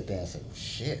 they sit there and say, well,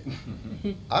 shit,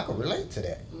 I could relate to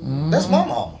that. That's my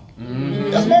mama.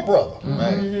 That's my brother.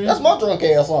 That's my drunk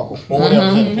ass uncle. Or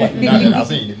whatever's in the play. Not that I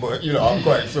seen it, but you know, I'm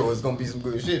quite sure it's gonna be some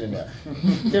good shit in there.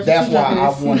 That's why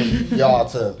I wanted y'all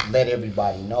to let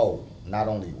everybody know not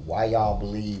only why y'all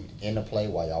believed in the play,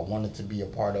 why y'all wanted to be a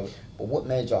part of it, but what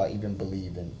made y'all even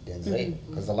believe in Denzel.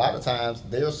 Because a lot of times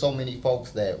there's so many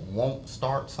folks that won't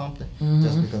start something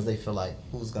just because they feel like,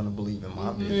 who's gonna believe in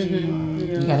my vision?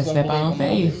 You gotta step out on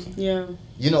faith. Yeah.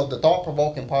 You know, the Thought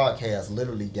Provoking podcast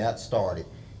literally got started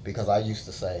because I used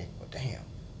to say, well, damn,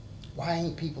 why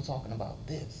ain't people talking about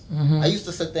this? I used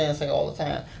to sit there and say all the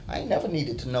time, I ain't never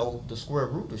needed to know the square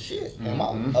root of shit in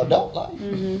my adult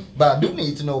life. But I do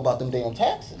need to know about them damn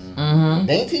taxes.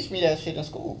 They ain't teach me that shit in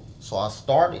school. So I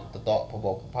started the Thought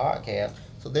Provoking podcast.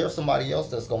 So there's somebody else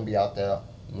that's going to be out there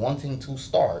wanting to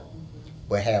start,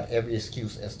 but have every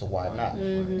excuse as to why not.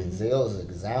 Denzel is an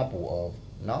example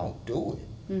of, no, do it.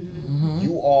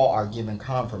 You all are giving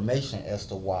confirmation as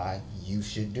to why you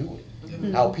should do it.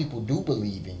 How people do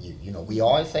believe in you. You know, we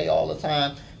always say all the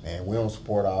time, man, we don't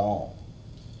support our own.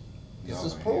 This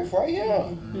is proof right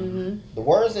here. The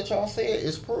words that y'all said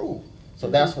is proof. So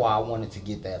that's why I wanted to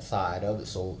get that side of it.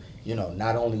 So, you know,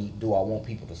 not only do I want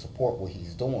people to support what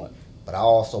he's doing, but I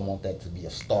also want that to be a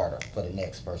starter for the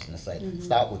next person to say,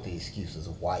 stop with the excuses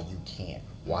of why you can't,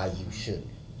 why you shouldn't.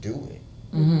 Do it.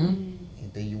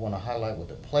 Anything you want to highlight with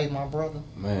the play, my brother?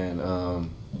 Man,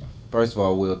 first of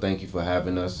all, Will, thank you for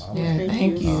having us. Yeah,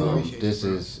 thank you. This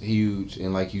is huge,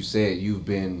 and like you said, you've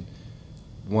been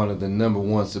one of the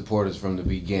 #1 supporters from the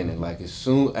beginning. Like as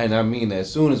soon, and I mean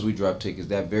as soon as we dropped tickets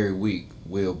that very week,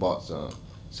 Will bought some.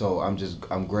 So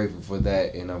I'm grateful for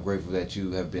that, and I'm grateful that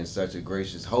you have been such a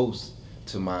gracious host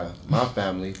to my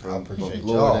family from Florida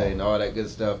y'all. and all that good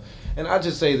stuff. And I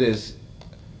just say this,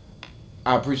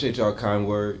 I appreciate y'all kind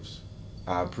words.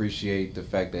 I appreciate the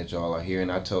fact that y'all are here,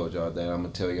 and I told y'all that. I'm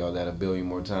going to tell y'all that a billion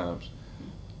more times.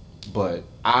 But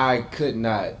I could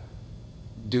not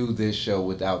do this show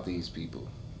without these people.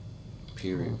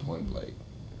 Period, point blank.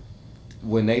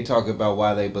 When they talk about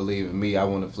why they believe in me, I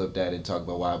want to flip that and talk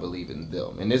about why I believe in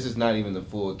them. And this is not even the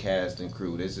full cast and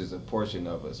crew. This is a portion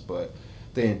of us. But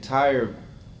the entire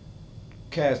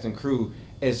cast and crew,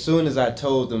 as soon as I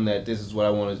told them that this is what I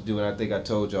wanted to do, and I think I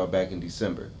told y'all back in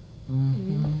December,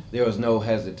 there was no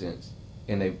hesitance,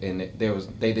 and they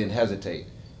didn't hesitate.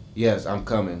 Yes, I'm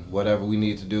coming. Whatever we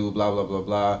need to do, blah blah blah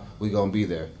blah, we gonna be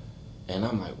there. And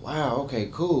I'm like, wow, okay,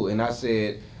 cool. And I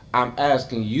said, I'm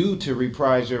asking you to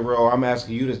reprise your role. I'm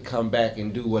asking you to come back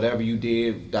and do whatever you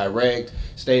did, direct,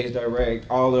 stage direct,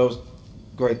 all those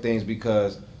great things,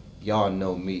 because y'all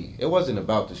know me. It wasn't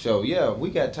about the show. Yeah, we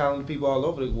got talented people all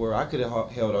over the world. I could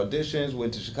have held auditions,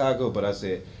 went to Chicago, but I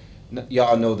said,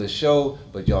 y'all know the show,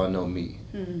 but y'all know me.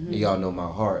 And y'all know my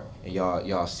heart. And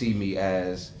y'all see me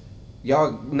as,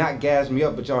 y'all not gas me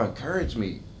up, but y'all encourage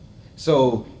me.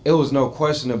 So it was no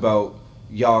question about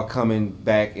y'all coming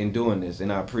back and doing this.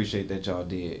 And I appreciate that y'all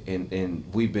did. And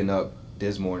we've been up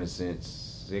this morning since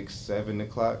 6, 7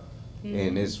 o'clock.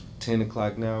 And it's 10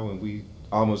 o'clock now, and we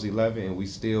almost 11, and we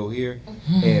still here.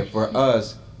 And for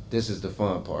us, this is the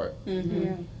fun part.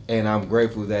 And I'm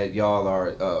grateful that y'all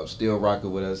are still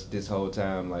rocking with us this whole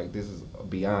time. Like, this is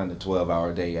beyond a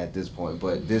 12-hour day at this point,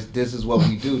 but this is what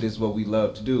we do. This is what we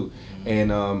love to do.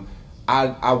 And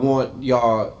I want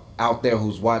y'all out there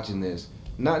who's watching this,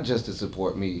 not just to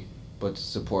support me, but to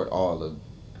support all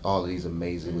of these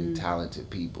amazingly talented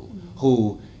people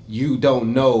who you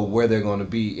don't know where they're going to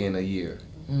be in a year.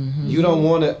 You don't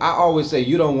want to, I always say,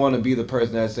 you don't want to be the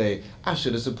person that say, I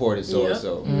should have supported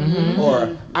so-and-so.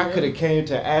 Or I could have came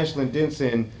to Ashland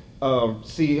Denson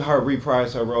see her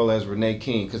reprise her role as Renee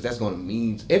King, because that's going to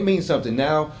mean something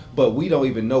now, but we don't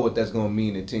even know what that's going to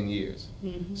mean in 10 years.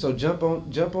 So jump on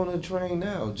the train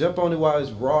now. Jump on it while it's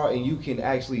raw and you can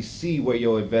actually see where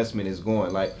your investment is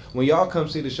going. Like when y'all come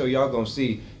see the show, y'all going to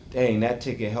see, dang, that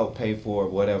ticket helped pay for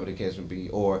whatever the case would be,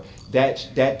 or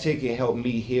that ticket helped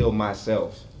me heal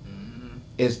myself.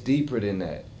 It's deeper than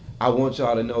that. I want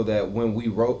y'all to know that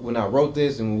when I wrote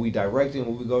this and when we directed,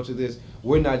 when we go to this,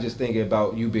 we're not just thinking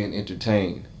about you being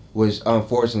entertained, which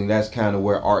unfortunately that's kind of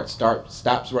where art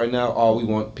stops right now. All we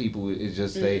want people is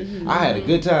just say, I had a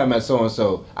good time at so and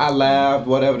so. I laughed,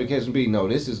 whatever the case may be. No,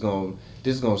 this is gonna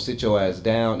sit your ass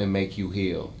down and make you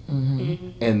heal.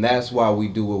 And that's why we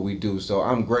do what we do. So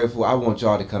I'm grateful. I want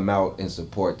y'all to come out and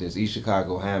support this. East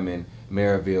Chicago, Hammond,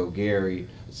 Maryville, Gary,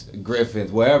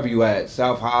 Griffith, wherever you at,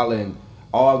 South Holland,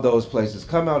 all of those places,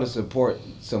 come out and support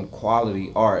some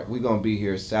quality art. We're going to be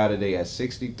here Saturday at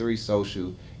 63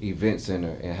 Social Event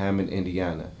Center in Hammond,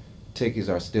 Indiana. Tickets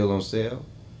are still on sale.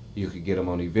 You could get them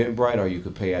on Eventbrite or you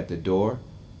could pay at the door.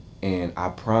 And I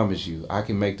promise you, I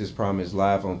can make this promise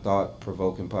live on Thought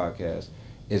Provoking Podcast.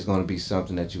 It's going to be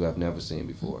something that you have never seen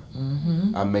before.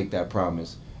 I make that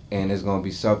promise. And it's going to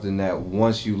be something that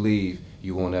once you leave,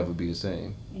 you won't ever be the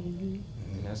same.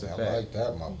 That's a fact. I like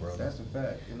that, my brother. That's a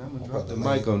fact. And I'm going to My drop the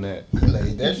brother mic on that. He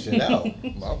laid that shit out.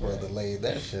 My brother laid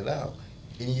that shit out.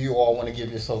 Any of you all want to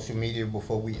give your social media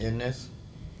before we end this?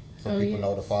 So people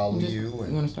know to follow you. You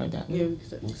want to start that? Yeah, We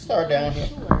can start down here.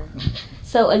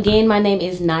 So again, my name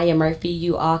is Naya Murphy.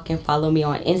 You all can follow me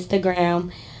on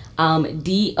Instagram,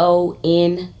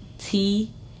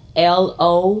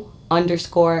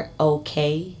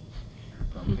 DONTLO_OK.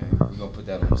 Okay, we're going to put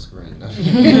that on the screen.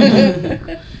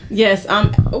 Yes,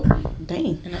 I'm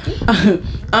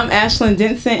Ashlyn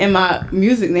Denson, and my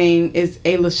music name is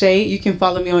A Lachey. You can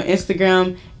follow me on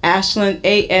Instagram, Ashlyn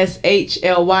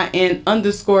ASHLYN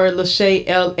 _Lachey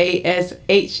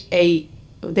LASHA.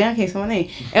 Oh, damn, I can't say my name.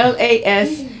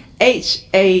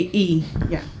 LASHAE.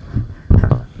 Yeah.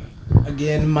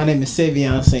 Again, my name is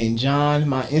Savion St. John.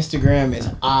 My Instagram is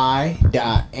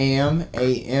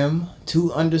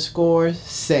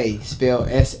I.am2_say, spelled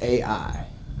SAI.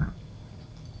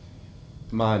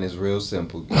 Mine is real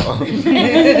simple. Underscore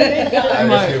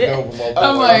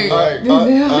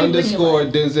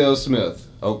Denzel Smith.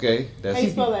 Okay? How you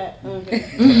spell that?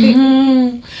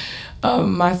 Okay.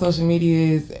 My social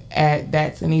media is at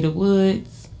That's Anita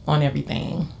Woods on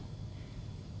everything.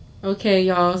 Okay,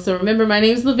 y'all. So remember, my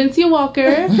name is Lavencia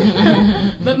Walker,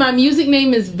 but my music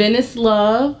name is Venice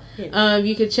Love.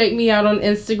 You can check me out on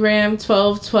Instagram,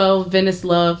 1212 Venice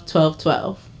Love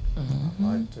 1212.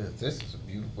 Like this is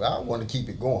beautiful. I want to keep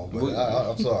it going, but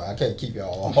I'm sorry, I can't keep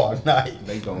y'all all night.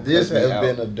 This has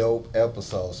been a dope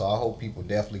episode, so I hope people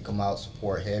definitely come out,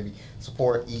 support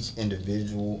each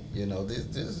individual. You know, this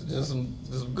is some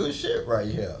good shit right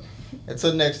here.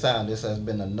 Until next time, this has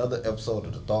been another episode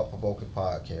of the Thought Provoking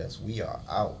Podcast. We are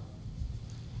out.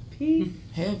 Peace.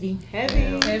 Heavy.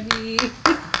 Heavy.